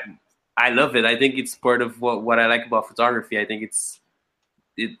I love it. I think it's part of what I like about photography. I think it's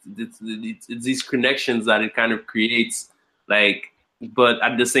these connections that it kind of creates. Like, but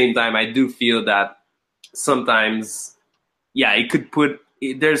at the same time, I do feel that sometimes, yeah, it could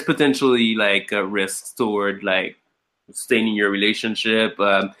there's potentially like risks toward like staying in your relationship.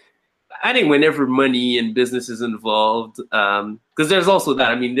 I think whenever money and business is involved, because there's also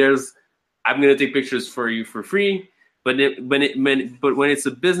that. I mean, I'm gonna take pictures for you for free, but when it's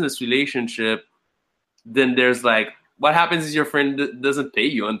a business relationship, then there's like, what happens is your friend doesn't pay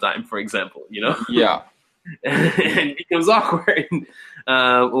you on time, for example, you know? Yeah. And it becomes awkward,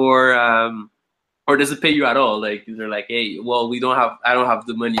 or does it pay you at all? Like they're like, hey, well, I don't have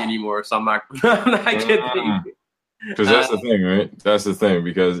the money anymore, so I'm not getting paid. Because that's the thing, right? That's the thing,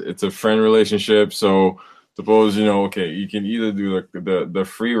 because it's a friend relationship. So suppose, okay, you can either do the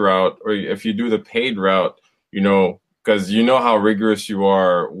free route, or if you do the paid route, because you know how rigorous you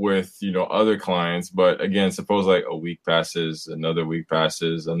are with, other clients. But again, suppose like a week passes, another week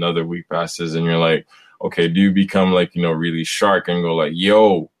passes, another week passes, and you're like, okay, do you become like, really shark and go like,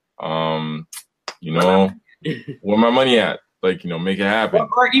 yo, where my money at? Like, make it happen.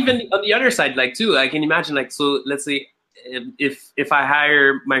 Or even on the other side, like too, I can imagine like, so let's say if I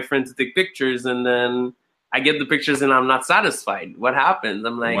hire my friend to take pictures and then I get the pictures and I'm not satisfied, what happens?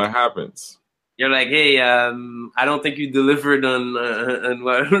 I'm like, what happens? You're like, hey, I don't think you delivered on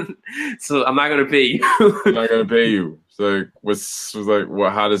what, so I'm not gonna pay you. I'm not gonna pay you. So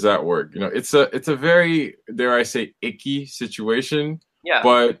well, how does that work? It's a very, dare I say, icky situation. Yeah.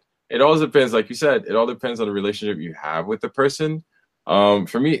 But it all depends, like you said, it all depends on the relationship you have with the person.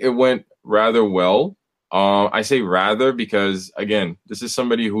 For me, it went rather well. I say rather because, again, this is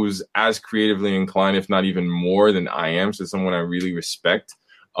somebody who's as creatively inclined, if not even more than I am. So someone I really respect.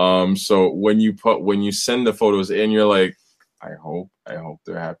 So when you send the photos in, you're like, I hope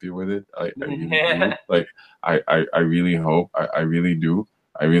they're happy with it. I really do. Like, I really hope. I really do.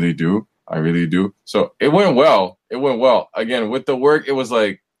 I really do. I really do. So it went well. Again, with the work, it was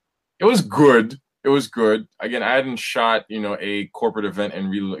like, it was good. It was good. Again, I hadn't shot, a corporate event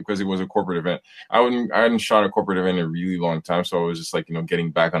because it was a corporate event. I hadn't shot a corporate event in a really long time. So I was just like, getting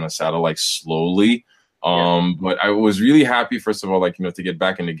back on the saddle, like slowly. But I was really happy, first of all, like, to get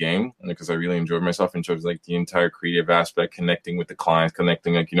back in the game, because I really enjoyed myself in terms of like the entire creative aspect, connecting with the clients,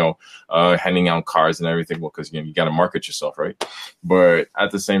 connecting, like, handing out cards and everything. Well, because, you got to market yourself, right? But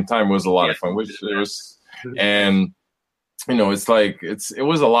at the same time, it was a lot of fun, and it's like, it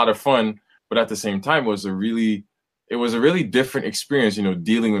was a lot of fun, but at the same time, it was a really different experience,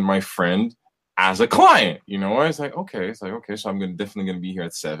 dealing with my friend as a client. It's like, okay, so I'm definitely gonna be here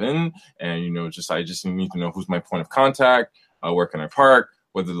at 7, and I just need to know who's my point of contact, where can I park,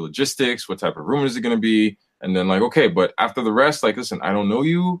 what are the logistics, what type of room is it gonna be, and then like, okay, but after the rest, like, listen, I don't know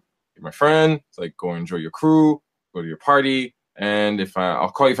you, you're my friend. It's like, go enjoy your crew, go to your party, and I'll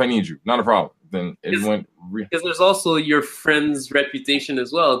call you if I need you, not a problem. Then it went because there's also your friend's reputation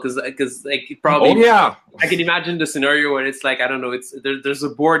as well. Because like probably, oh yeah, I can imagine the scenario where it's like, I don't know, there's a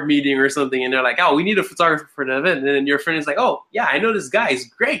board meeting or something, and they're like, oh, we need a photographer for the event, and then your friend is like, oh yeah, I know this guy, he's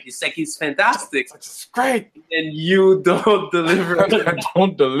great, he's fantastic, it's great, and you don't deliver. I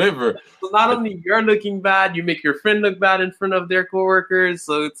don't deliver. So not only you're looking bad, you make your friend look bad in front of their coworkers.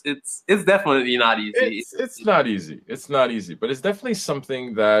 So it's definitely not easy. It's not easy. It's not easy, but it's definitely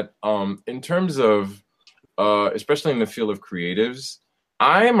something that in terms of especially in the field of creatives,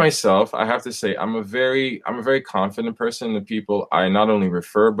 I myself, I have to say, I'm a very confident person. The people I not only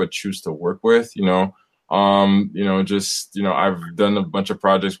refer but choose to work with, I've done a bunch of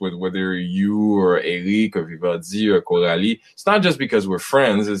projects with whether you or Eric or Vivaldi or Coralie. It's not just because we're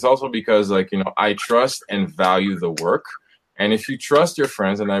friends. It's also because, like, I trust and value the work. And if you trust your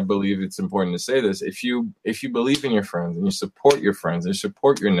friends, and I believe it's important to say this, if you believe in your friends and you support your friends and you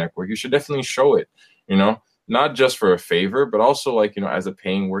support your network, you should definitely show it, not just for a favor, but also, like, as a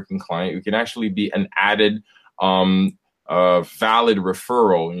paying working client, you can actually be an added valid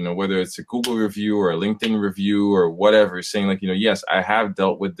referral, whether it's a Google review or a LinkedIn review or whatever, saying like, yes, I have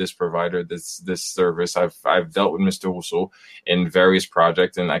dealt with this provider, this service. I've dealt with Mr. Rousseau in various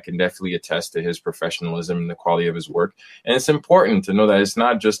projects, and I can definitely attest to his professionalism and the quality of his work. And it's important to know that it's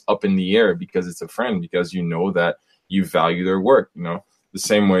not just up in the air because it's a friend, because that you value their work, the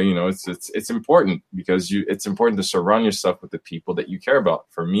same way, it's important because it's important to surround yourself with the people that you care about.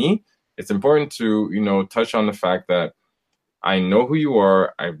 For me, it's important to, touch on the fact that I know who you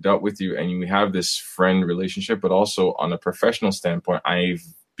are, I've dealt with you, and we have this friend relationship, but also on a professional standpoint,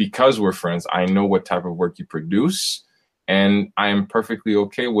 because we're friends, I know what type of work you produce, And I am perfectly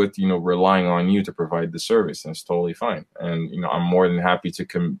okay with, relying on you to provide the service. And it's totally fine. And, I'm more than happy to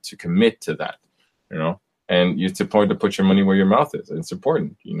commit to that, and it's important to put your money where your mouth is. It's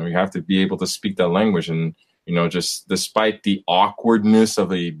important. You have to be able to speak that language. And, just despite the awkwardness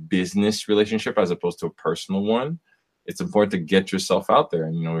of a business relationship as opposed to a personal one, it's important to get yourself out there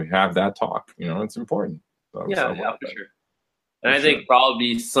and, have that talk. It's important. So, for sure. And I think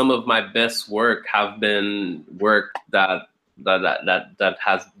probably some of my best work have been work that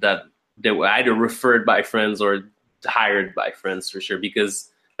they were either referred by friends or hired by friends, for sure. Because,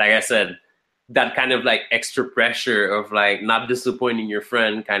 like I said, that kind of like extra pressure of like not disappointing your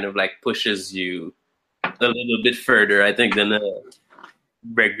friend kind of like pushes you a little bit further, I think, than a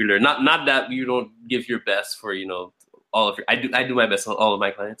regular. Not that you don't give your best for all of your. I do my best on all of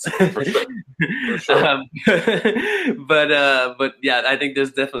my clients. For sure. For sure. But yeah, I think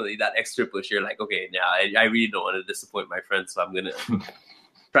there's definitely that extra push. You're like, okay, now I really don't want to disappoint my friends, so I'm gonna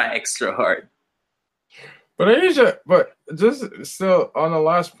try extra hard. But just still on the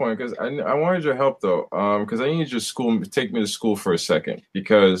last point, because I wanted your help though, because I need your take me to school for a second,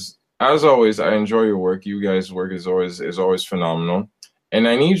 because as always, I enjoy your work. You guys' work is always phenomenal. And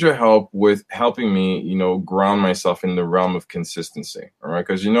I need your help with helping me, ground myself in the realm of consistency. All right.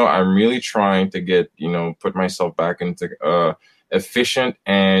 Because, I'm really trying to get, put myself back into efficient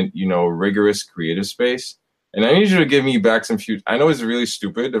and, rigorous creative space. And I need you to give me back some few. I know it's really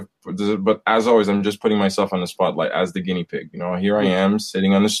stupid, but as always, I'm just putting myself on the spotlight as the guinea pig. Here I am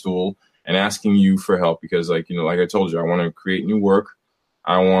sitting on the stool and asking you for help because, like I told you, I want to create new work.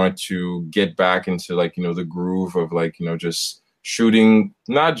 I want to get back into the groove of just shooting,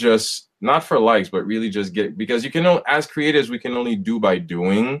 not for likes, but really just because as creatives, we can only do by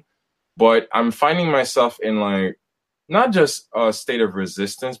doing. But I'm finding myself in not just a state of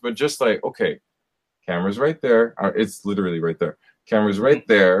resistance, but just okay, camera's right there. It's literally right there. Camera's right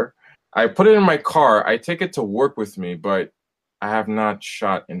there. I put it in my car. I take it to work with me, but I have not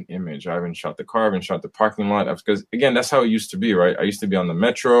shot an image. I haven't shot the car. I haven't shot the parking lot. Because again, that's how it used to be, right? I used to be on the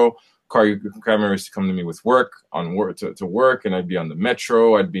metro. Camera used to come to me with work to work, and I'd be on the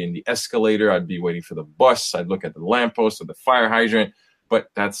metro. I'd be in the escalator. I'd be waiting for the bus. I'd look at the lamppost or the fire hydrant,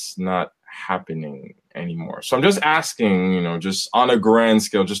 but that's not happening anymore. So I'm just asking, just on a grand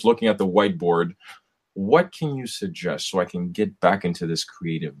scale, just looking at the whiteboard, what can you suggest so I can get back into this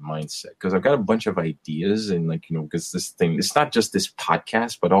creative mindset? Because I've got a bunch of ideas and because this thing, it's not just this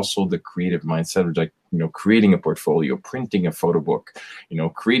podcast, but also the creative mindset of creating a portfolio, printing a photo book,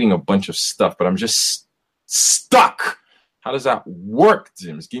 creating a bunch of stuff, but I'm just stuck. How does that work,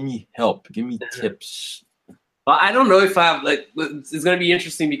 Jims? Give me help. Give me tips. Well, I don't know if I have it's going to be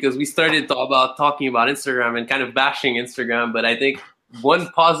interesting because we started talking about Instagram and kind of bashing Instagram, but I think one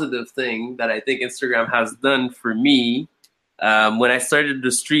positive thing that I think Instagram has done for me, when I started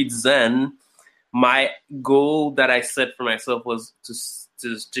the Street Zen, my goal that I set for myself was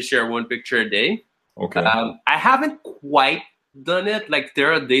to share one picture a day. Okay. I haven't quite done it.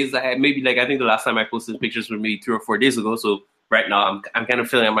 There are days that I think the last time I posted pictures was maybe 3 or 4 days ago. So right now I'm kind of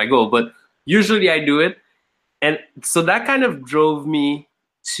feeling at my goal, but usually I do it. And so that kind of drove me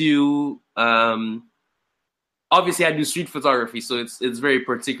to, obviously, I do street photography, so it's very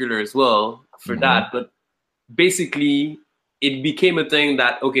particular as well for that. But basically, it became a thing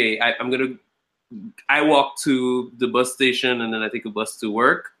that, okay, I walk to the bus station and then I take a bus to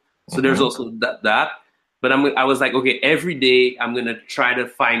work. So there's also that. But I was like, okay, every day I'm going to try to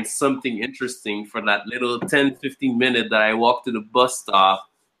find something interesting for that little 10, 15 minute that I walk to the bus stop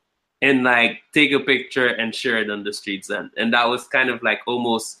and take a picture and share it on the streets. And that was kind of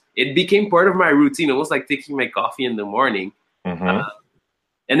almost... It became part of my routine. It was like taking my coffee in the morning. And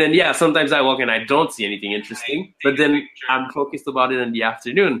then, sometimes I walk and I don't see anything interesting, but then I'm focused about it in the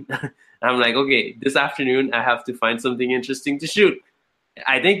afternoon. I'm like, okay, this afternoon I have to find something interesting to shoot.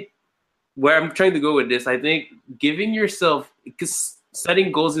 I think where I'm trying to go with this, I think giving yourself, because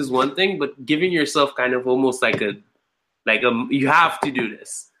setting goals is one thing, but giving yourself kind of almost you have to do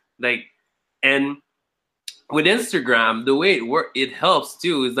this. And with Instagram, the way it helps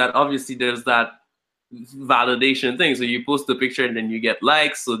too is that obviously there's that validation thing. So you post the picture and then you get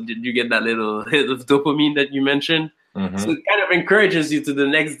likes. So you get that little hit of dopamine that you mentioned. So it kind of encourages you to the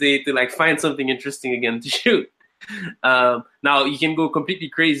next day to find something interesting again to shoot. Now you can go completely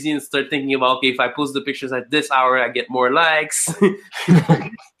crazy and start thinking about, okay, if I post the pictures at this hour, I get more likes.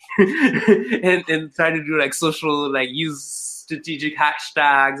 and try to do social, use strategic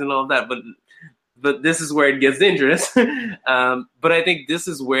hashtags and all that. But this is where it gets dangerous. But I think this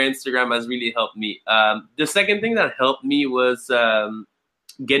is where Instagram has really helped me. The second thing that helped me was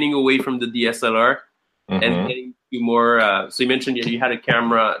getting away from the DSLR and you more. So you mentioned you had a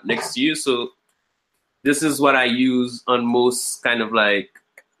camera next to you. So this is what I use on most kind of like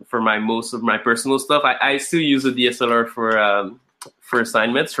for most of my personal stuff. I still use a DSLR for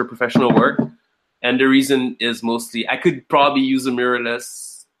assignments, for professional work. And the reason is mostly I could probably use a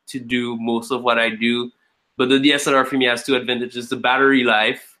mirrorless to do most of what I do. But the DSLR for me has two advantages. The battery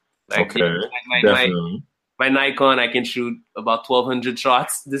life. Like, definitely. My Nikon, I can shoot about 1,200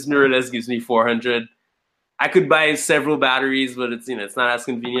 shots. This mirrorless gives me 400. I could buy several batteries, but it's not as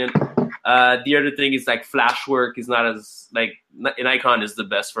convenient. The other thing is like flash work is not as like Nikon is the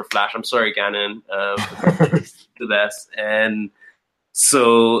best for flash. I'm sorry, Canon, the best. And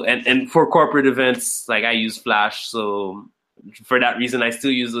so and for corporate events, like I use flash. So for that reason, I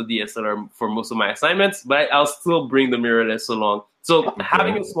still use the DSLR for most of my assignments, but I'll still bring the mirrorless along. So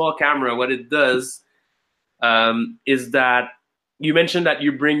having a small camera, what it does is that you mentioned that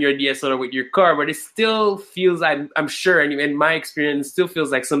you bring your DSLR with your car, but it still feels, I'm sure, and in my experience, it still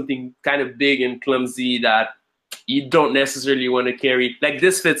feels like something kind of big and clumsy that you don't necessarily want to carry. Like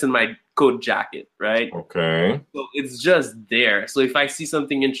this fits in my coat jacket, right? Okay. So it's just there. So if I see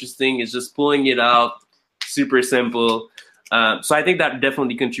something interesting, it's just pulling it out, super simple. So I think that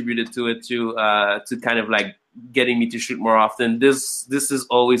definitely contributed to it to kind of like getting me to shoot more often. This is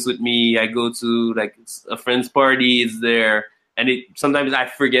always with me. I go to like a friend's party, it's there. And sometimes I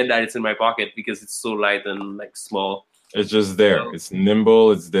forget that it's in my pocket because it's so light and like small. It's just there. So, it's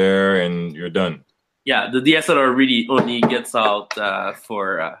nimble. It's there, and you're done. Yeah, the DSLR really only gets out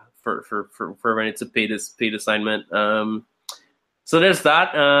for when it's a paid assignment. So there's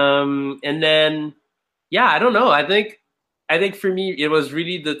that. And then I don't know. I think for me it was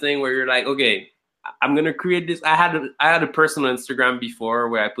really the thing where you're like, okay, I'm gonna create this. I had a personal Instagram before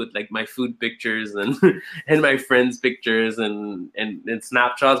where I put like my food pictures and and my friends' pictures and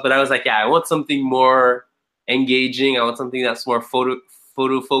snapshots. But I was like, I want something more engaging. I want something that's more photo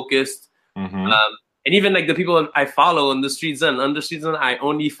focused. Mm-hmm. And even like the people I follow on the streets, I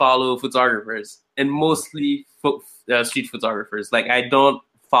only follow photographers and mostly street photographers. Like I don't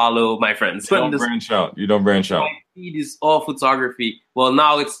follow my friends. You don't branch out. My feed is all photography. Well,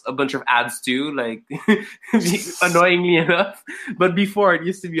 now it's a bunch of ads too, like annoyingly enough. But before it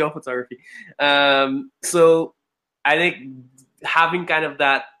used to be all photography. So I think having kind of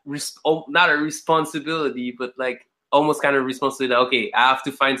that, not a responsibility, but like almost kind of responsibility. Okay, I have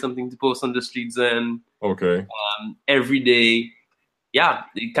to find something to post on the streets and every day. Yeah,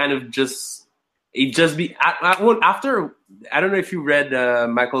 it kind of just. It just be after. I don't know if you read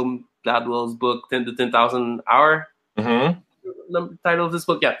Michael Gladwell's book, 10 to 10,000 Hour. Mm-hmm. The title of this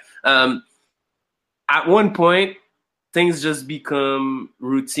book, yeah. At one point, things just become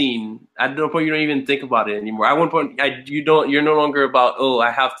routine. At no point you don't even think about it anymore. At one point, you're no longer about,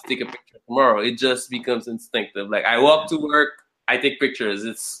 I have to take a picture tomorrow. It just becomes instinctive. Like I walk to work, I take pictures.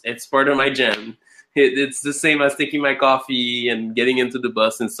 It's part of my jam. It's the same as taking my coffee and getting into the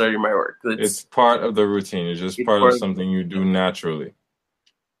bus and starting my work. It's part of the routine. It's just part of something you do naturally.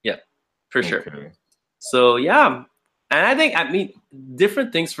 Yeah, for sure. So, yeah. And I think,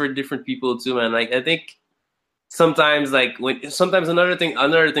 different things for different people too, man. Like, I think sometimes, another thing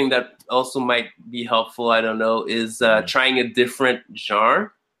that also might be helpful, I don't know, is trying a different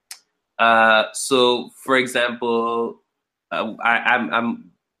genre. So, for example, I'm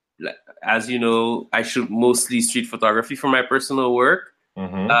as you know, I shoot mostly street photography for my personal work.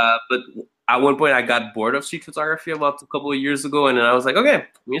 Mm-hmm. But at one point, I got bored of street photography about a couple of years ago, and then I was like, okay,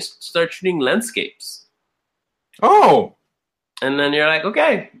 let me start shooting landscapes. Oh. And then you're like,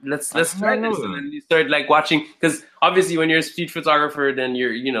 okay, let's try this. And then you start like watching, because obviously when you're a street photographer, then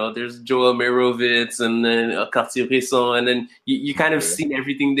there's Joel Merovitz and then Cartier-Bresson, and then you kind of seen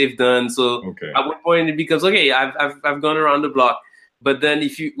everything they've done. So at one point it becomes, okay, I've gone around the block. But then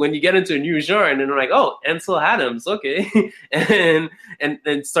when you get into a new genre, and then we're like, oh, Ansel Adams, okay, and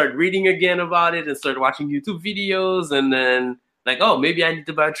start reading again about it and start watching YouTube videos, and then like, oh, maybe I need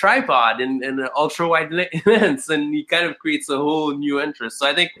to buy a tripod and an ultra wide lens, and it kind of creates a whole new interest. So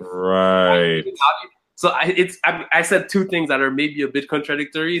I think So I said two things that are maybe a bit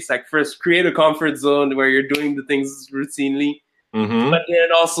contradictory. It's like, first, create a comfort zone where you're doing the things routinely, but then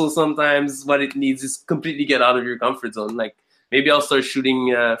also sometimes what it needs is completely get out of your comfort zone, like. Maybe I'll start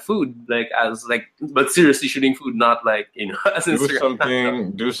shooting food, but seriously shooting food, not like, as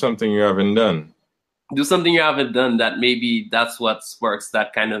Instagram. Do something you haven't done. Do something you haven't done that maybe that's what sparks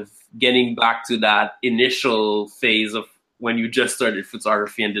that kind of getting back to that initial phase of when you just started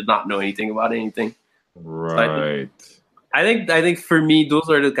photography and did not know anything about anything. Right. So I think for me, those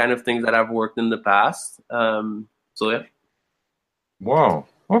are the kind of things that I've worked in the past. So yeah. Wow.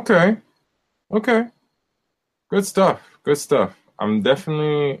 Okay. Good stuff. Good stuff. I'm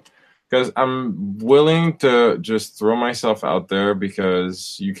definitely, because I'm willing to just throw myself out there,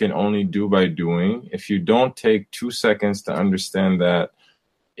 because you can only do by doing. If you don't take 2 seconds to understand that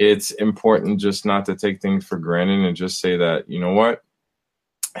it's important just not to take things for granted and just say that, you know what?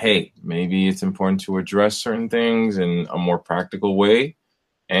 Hey, maybe it's important to address certain things in a more practical way.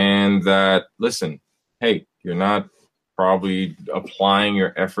 And that, listen, hey, you're not probably applying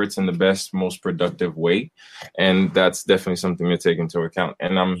your efforts in the best, most productive way. And that's definitely something to take into account.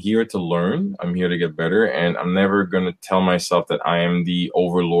 And I'm here to learn. I'm here to get better. And I'm never going to tell myself that I am the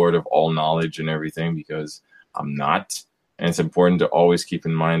overlord of all knowledge and everything, because I'm not. And it's important to always keep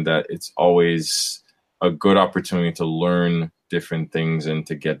in mind that it's always a good opportunity to learn different things and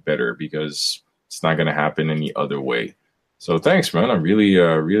to get better, because it's not going to happen any other way. So thanks, man. I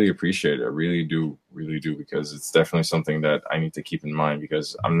really appreciate it. I really do, because it's definitely something that I need to keep in mind,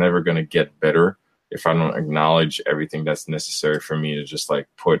 because I'm never going to get better if I don't acknowledge everything that's necessary for me to just like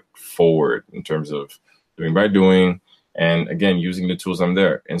put forward in terms of doing by doing. And again, using the tools I'm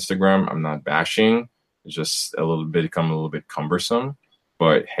there. Instagram, I'm not bashing. It's just become a little bit cumbersome.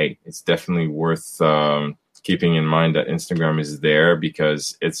 But hey, it's definitely worth keeping in mind that Instagram is there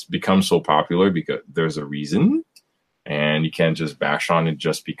because it's become so popular, because there's a reason. And you can't just bash on it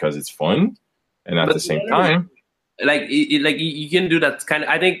just because it's fun. And at the same time, you can do that kind of.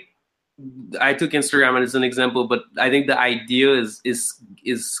 I think I took Instagram as an example, but I think the idea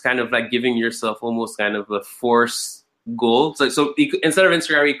is kind of like giving yourself almost kind of a forced goal. So instead of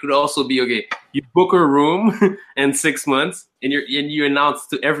Instagram, it could also be, okay, you book a room in 6 months, and you announce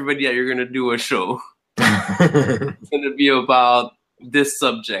to everybody that you're going to do a show. It's going to be about this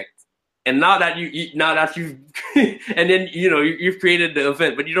subject. And now that you've and then you've created the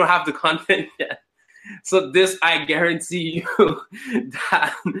event, but you don't have the content yet. So this, I guarantee you,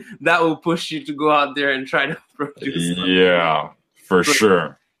 that will push you to go out there and try to produce something. Yeah, for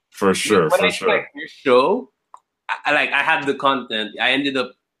sure. When I like your show, I had the content. I ended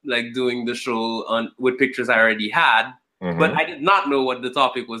up like doing the show with pictures I already had, but I did not know what the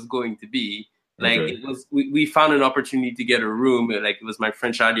topic was going to be. It was, we found an opportunity to get a room. Like, it was my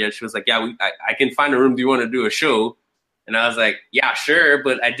friend Shadia. She was like, yeah, I can find a room. Do you want to do a show? And I was like, yeah, sure.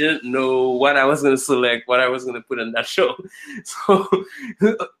 But I didn't know what I was going to select, what I was going to put in that show. So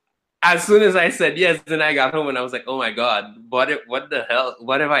as soon as I said yes, then I got home and I was like, oh my God, what the hell?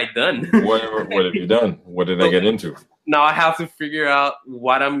 What have I done? What have you done? What did I get into? Now I have to figure out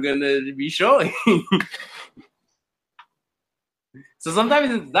what I'm going to be showing. So sometimes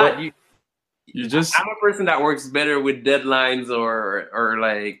it's that. I'm a person that works better with deadlines or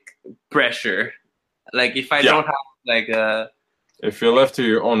like pressure. Like if I don't have like if you're left to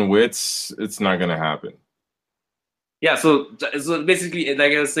your own wits, it's not gonna happen. Yeah, so basically,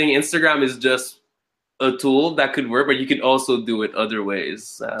 like I was saying, Instagram is just a tool that could work, but you can also do it other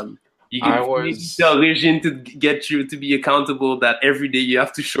ways. You can use television to get you to be accountable that every day you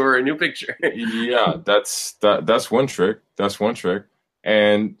have to show a new picture. Yeah, that's one trick. That's one trick.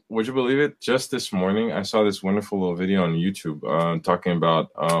 And would you believe it? Just this morning, I saw this wonderful little video on YouTube talking about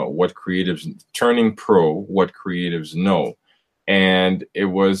turning pro, what creatives know. And it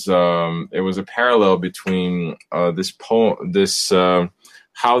was a parallel between how the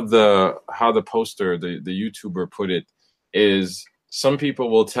poster, the YouTuber put it, is some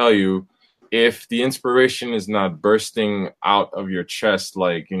people will tell you, if the inspiration is not bursting out of your chest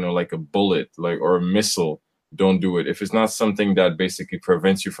like a bullet, or a missile, don't do it. If it's not something that basically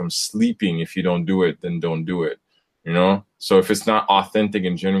prevents you from sleeping, if you don't do it, then don't do it. So if it's not authentic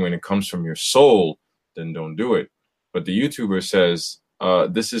and genuine, it comes from your soul, then don't do it. But the YouTuber says,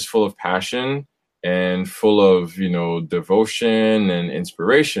 this is full of passion and full of, devotion and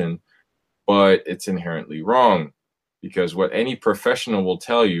inspiration, but it's inherently wrong, because what any professional will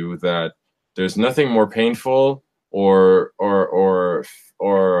tell you, that there's nothing more painful or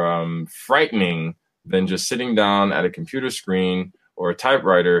frightening than just sitting down at a computer screen or a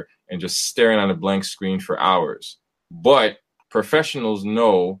typewriter and just staring at a blank screen for hours. But professionals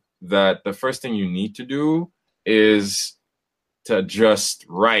know that the first thing you need to do is to just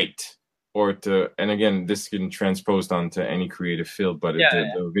write, and again, this can transpose onto any creative field, but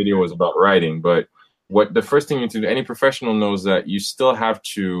the video was about writing. But what the first thing you need to do, any professional knows that you still have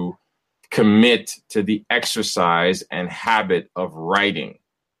to commit to the exercise and habit of writing.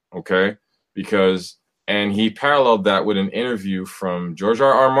 Okay? And he paralleled that with an interview from George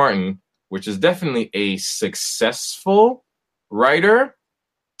R.R. Martin, which is definitely a successful writer,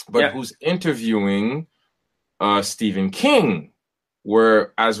 but who's interviewing Stephen King,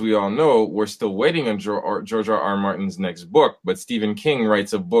 where, as we all know, we're still waiting on George R.R. Martin's next book, but Stephen King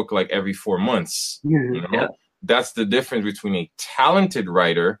writes a book like every 4 months. that's the difference between a talented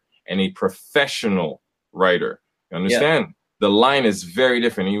writer and a professional writer. You understand? Yeah. The line is very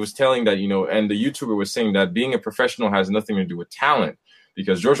different. He was telling that, and the YouTuber was saying that being a professional has nothing to do with talent,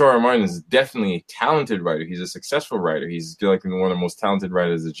 because George R. R. Martin is definitely a talented writer. He's a successful writer. He's like one of the most talented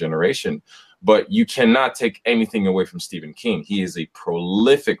writers of the generation. But you cannot take anything away from Stephen King. He is a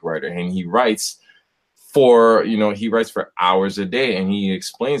prolific writer, and he writes for hours a day, and he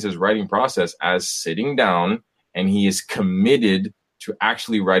explains his writing process as sitting down, and he is committed to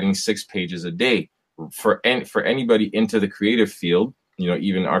actually writing 6 pages a day. For anybody into the creative field,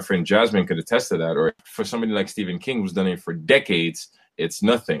 even our friend Jasmine could attest to that, or for somebody like Stephen King who's done it for decades, it's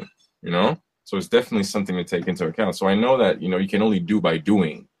nothing, So it's definitely something to take into account. So I know that, you can only do by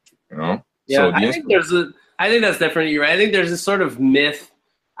doing, Yeah, so I think that's definitely right. I think there's this sort of myth.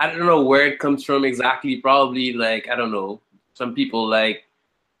 I don't know where it comes from exactly. Probably like, I don't know, some people like,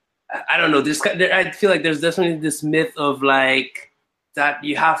 I don't know. I feel like there's definitely this myth of like, that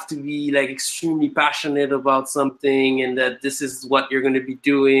you have to be like extremely passionate about something, and that this is what you're going to be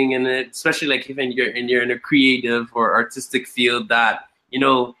doing. And especially like if you're in a creative or artistic field, that,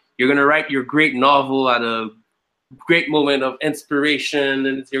 you're going to write your great novel at a great moment of inspiration,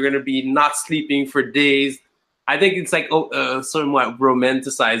 and you're going to be not sleeping for days. I think it's like a somewhat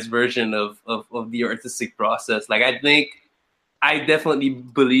romanticized version of the artistic process. Like, I definitely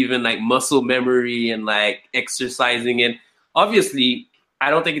believe in like muscle memory and like exercising it. Obviously, I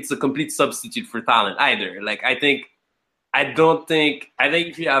don't think it's a complete substitute for talent either. Like, I think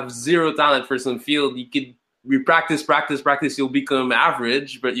if you have zero talent for some field, you practice, you'll become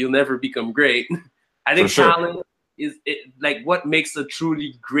average, but you'll never become great. I think talent is like what makes a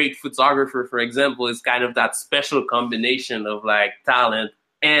truly great photographer, for example, is kind of that special combination of like talent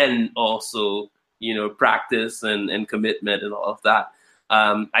and also, practice and commitment and all of that.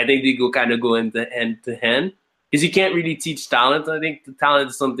 I think they go into hand to hand. Because you can't really teach talent. I think the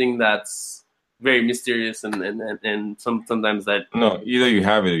talent is something that's very mysterious and sometimes that... No, either you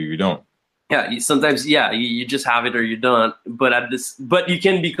have it or you don't. Yeah, you just have it or you don't. But you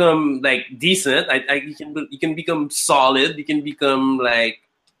can become like decent. You can become solid. You can become like...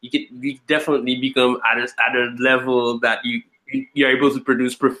 You definitely become at a level that you're able to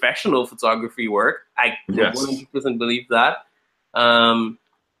produce professional photography work. I 100% believe that.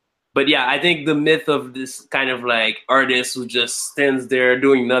 But yeah, I think the myth of this kind of like artist who just stands there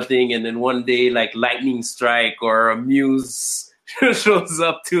doing nothing, and then one day like lightning strike or a muse shows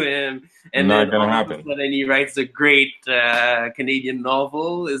up to him, and not gonna happen. And then he writes a great Canadian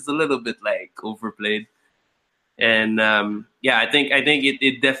novel is a little bit like overplayed. And I think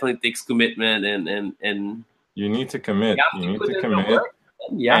it definitely takes commitment and you need to commit. You need to commit.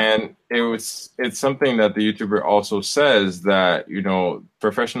 Yeah. And it's something that the YouTuber also says that,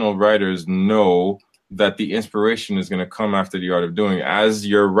 professional writers know that the inspiration is going to come after the art of doing. As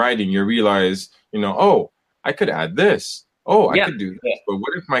you're writing, you realize, oh, I could add this. Oh, I could do this. Yeah. But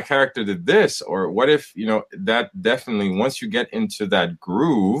what if my character did this? Or what if, that definitely, once you get into that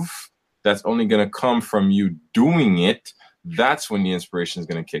groove, that's only going to come from you doing it. That's when the inspiration is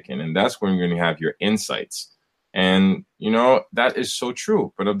going to kick in. And that's when you're going to have your insights. And, that is so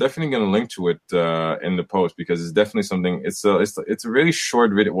true. But I'm definitely going to link to it in the post, because it's definitely something. It's a really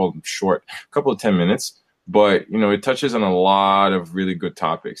short video. Well, short, a couple of 10 minutes. But, it touches on a lot of really good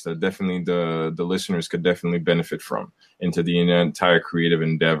topics that definitely the listeners could definitely benefit from into the entire creative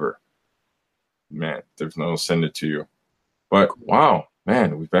endeavor. Man, there's no send it to you. But, wow.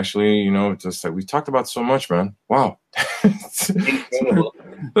 Man, we've actually, just like we talked about so much, man. Wow. Incredible.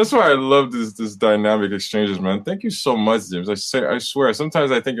 That's why I love this dynamic exchanges, man. Thank you so much, James. I swear,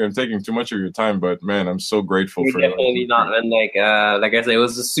 sometimes I think I'm taking too much of your time, but man, I'm so grateful for definitely not. And like I said, it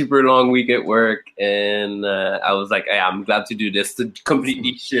was a super long week at work, and I was like, I'm glad to do this to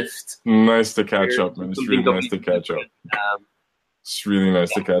completely shift. Nice to catch up, man. It's really nice to catch up. It's really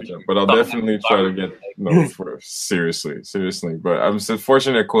nice to catch up, but I'll definitely try to get seriously. But I'm so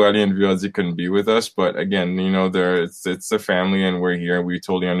fortunate Korali and Viadzi couldn't be with us. But again, it's a family, and we're here. We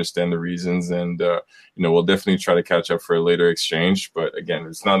totally understand the reasons, and we'll definitely try to catch up for a later exchange. But again,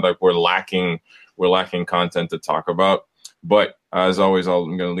 it's not like we're lacking content to talk about. But as always,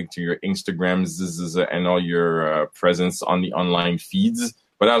 I'm going to link to your Instagrams and all your presence on the online feeds.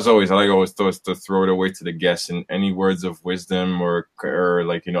 But as always, I like to throw it away to the guests, and any words of wisdom or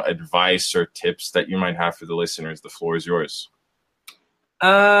advice or tips that you might have for the listeners. The floor is yours.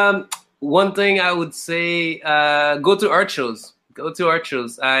 One thing I would say, go to art shows. Go to art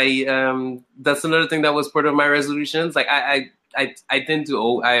shows. That's another thing that was part of my resolutions. Like I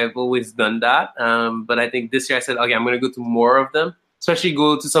have always done that. But I think this year I said, okay, I'm going to go to more of them, especially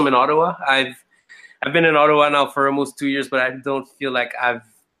go to some in Ottawa. I've been in Ottawa now for almost 2 years, but I don't feel like I've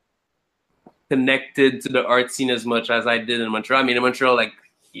connected to the art scene as much as I did in Montreal. I mean, in Montreal, like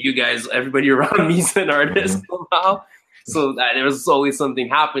you guys, everybody around me is an artist somehow. So there was always something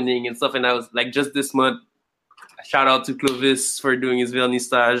happening and stuff. And I was like, just this month, shout out to Clovis for doing his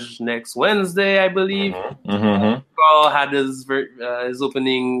vernissage next Wednesday, I believe. Carl had his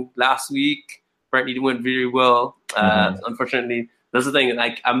opening last week. Apparently, it went very well. Unfortunately, that's the thing.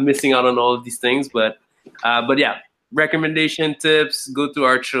 Like, I'm missing out on all of these things, but yeah. Recommendation tips: go to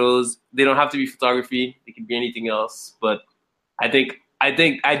art shows. They don't have to be photography; it can be anything else. But I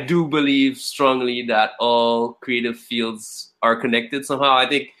do believe strongly that all creative fields are connected somehow. I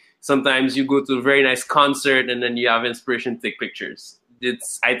think sometimes you go to a very nice concert and then you have inspiration to take pictures.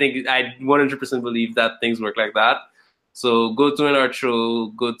 I 100% believe that things work like that. So go to an art show,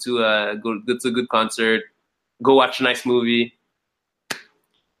 go to a good concert, go watch a nice movie.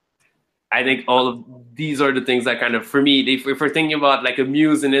 I think all of these are the things that kind of, for me, if we're thinking about like a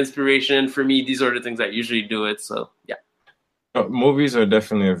muse and inspiration, for me, these are the things that usually do it. So, yeah. Movies are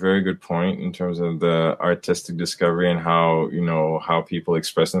definitely a very good point in terms of the artistic discovery and how people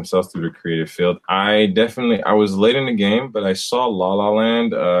express themselves through the creative field. I was late in the game, but I saw La La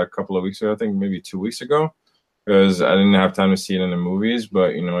Land a couple of weeks ago, I think maybe 2 weeks ago, because I didn't have time to see it in the movies, but,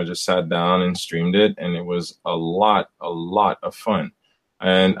 I just sat down and streamed it, and it was a lot of fun.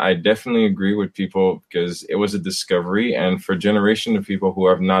 And I definitely agree with people because it was a discovery. And for a generation of people who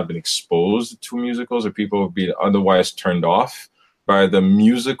have not been exposed to musicals or people who have been otherwise turned off by the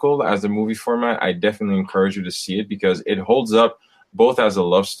musical as a movie format, I definitely encourage you to see it because it holds up both as a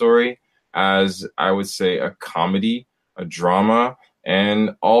love story, as I would say a comedy, a drama,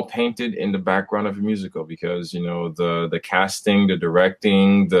 and all painted in the background of a musical because, the casting, the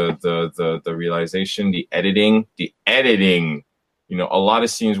directing, the realization, the editing, a lot of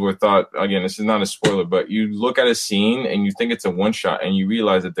scenes were thought, again, this is not a spoiler, but you look at a scene and you think it's a one shot and you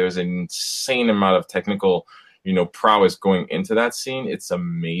realize that there's an insane amount of technical, prowess going into that scene. It's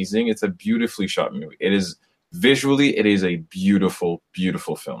amazing. It's a beautifully shot movie. It is a beautiful,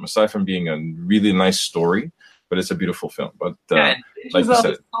 beautiful film, aside from being a really nice story, but it's a beautiful film. But like you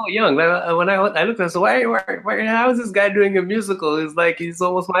said, so young. When I looked at it, so why? How is this guy doing a musical? It's like he's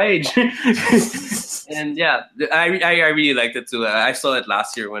almost my age. And yeah, I really liked it too. I saw it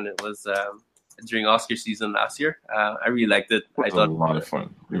last year when it was during Oscar season last year. I really liked it. I thought it was a lot of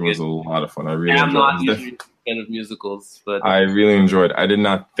fun. It was a lot of fun. I really. I'm not usually a fan of musicals, but I really enjoyed. I did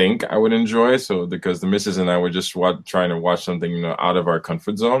not think I would enjoy it, because the missus and I were just trying to watch something out of our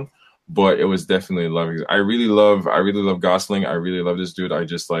comfort zone. But it was definitely lovely. I really love Gosling. I really love this dude. I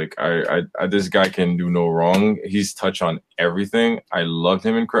just this guy can do no wrong. He's touched on everything. I loved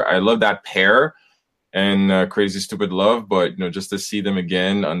him. I love that pair and Crazy Stupid Love. But just to see them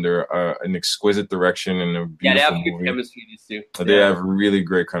again under an exquisite direction and a beautiful they have movie. good chemistry. These two. They have really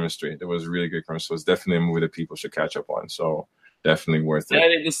great chemistry. It was really good chemistry. So it's definitely a movie that people should catch up on. So. Definitely worth it. And I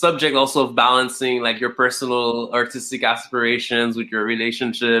think the subject also of balancing like your personal artistic aspirations with your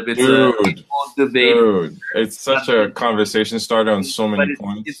relationship. It's a debate. Dude, it's such a conversation starter on so many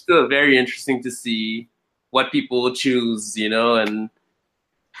points. It's still very interesting to see what people will choose, and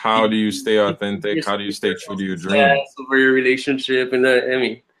how do you stay authentic? How do you stay true to your dream? Over your relationship,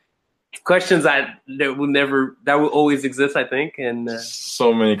 and questions that will always exist, I think, and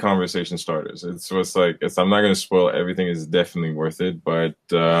so many conversation starters. I'm not going to spoil everything. It's definitely worth it, but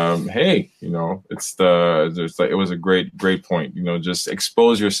hey, it was a great point. Just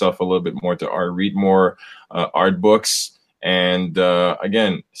expose yourself a little bit more to art, read more art books, and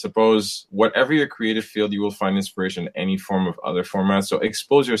again, suppose whatever your creative field, you will find inspiration in any form of other formats. So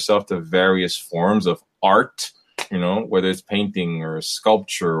expose yourself to various forms of art. Whether it's painting or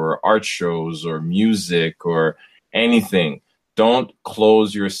sculpture or art shows or music or anything, don't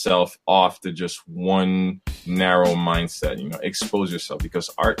close yourself off to just one narrow mindset. Expose yourself because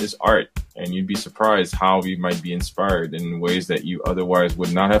art is art, and you'd be surprised how you might be inspired in ways that you otherwise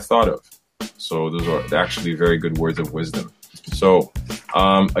would not have thought of. So those are actually very good words of wisdom. So,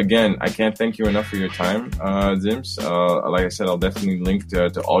 again, I can't thank you enough for your time, Zims. Like I said, I'll definitely link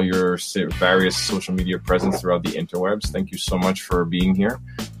to all your various social media presence throughout the interwebs. Thank you so much for being here.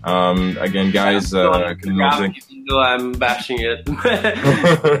 Again, guys, I'm bashing it.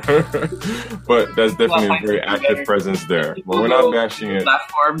 But that's definitely a very active presence there. But we're not bashing it.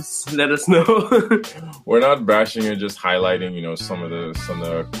 Platforms, let us know. We're not bashing it, just highlighting, some of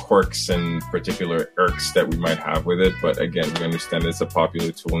the quirks and particular irks that we might have with it. But again, we understand it's a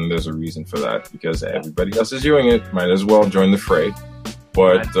popular tool and there's a reason for that because everybody else is doing it. Might as well join the fray.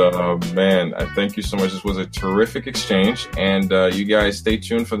 But man, I thank you so much. This was a terrific exchange, and you guys stay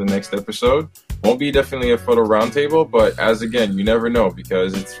tuned for the next episode. Won't be definitely a photo roundtable, but as again, you never know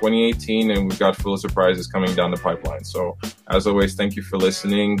because it's 2018 and we've got full of surprises coming down the pipeline. So as always, thank you for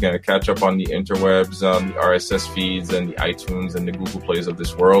listening. Catch up on the interwebs, the RSS feeds and the iTunes and the Google Plays of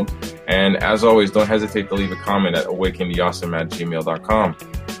this world. And as always, don't hesitate to leave a comment at awakentheawesome@gmail.com.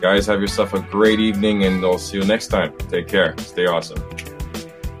 Guys, have yourself a great evening and I'll see you next time. Take care. Stay awesome.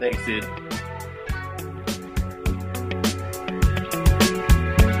 Thanks, dude.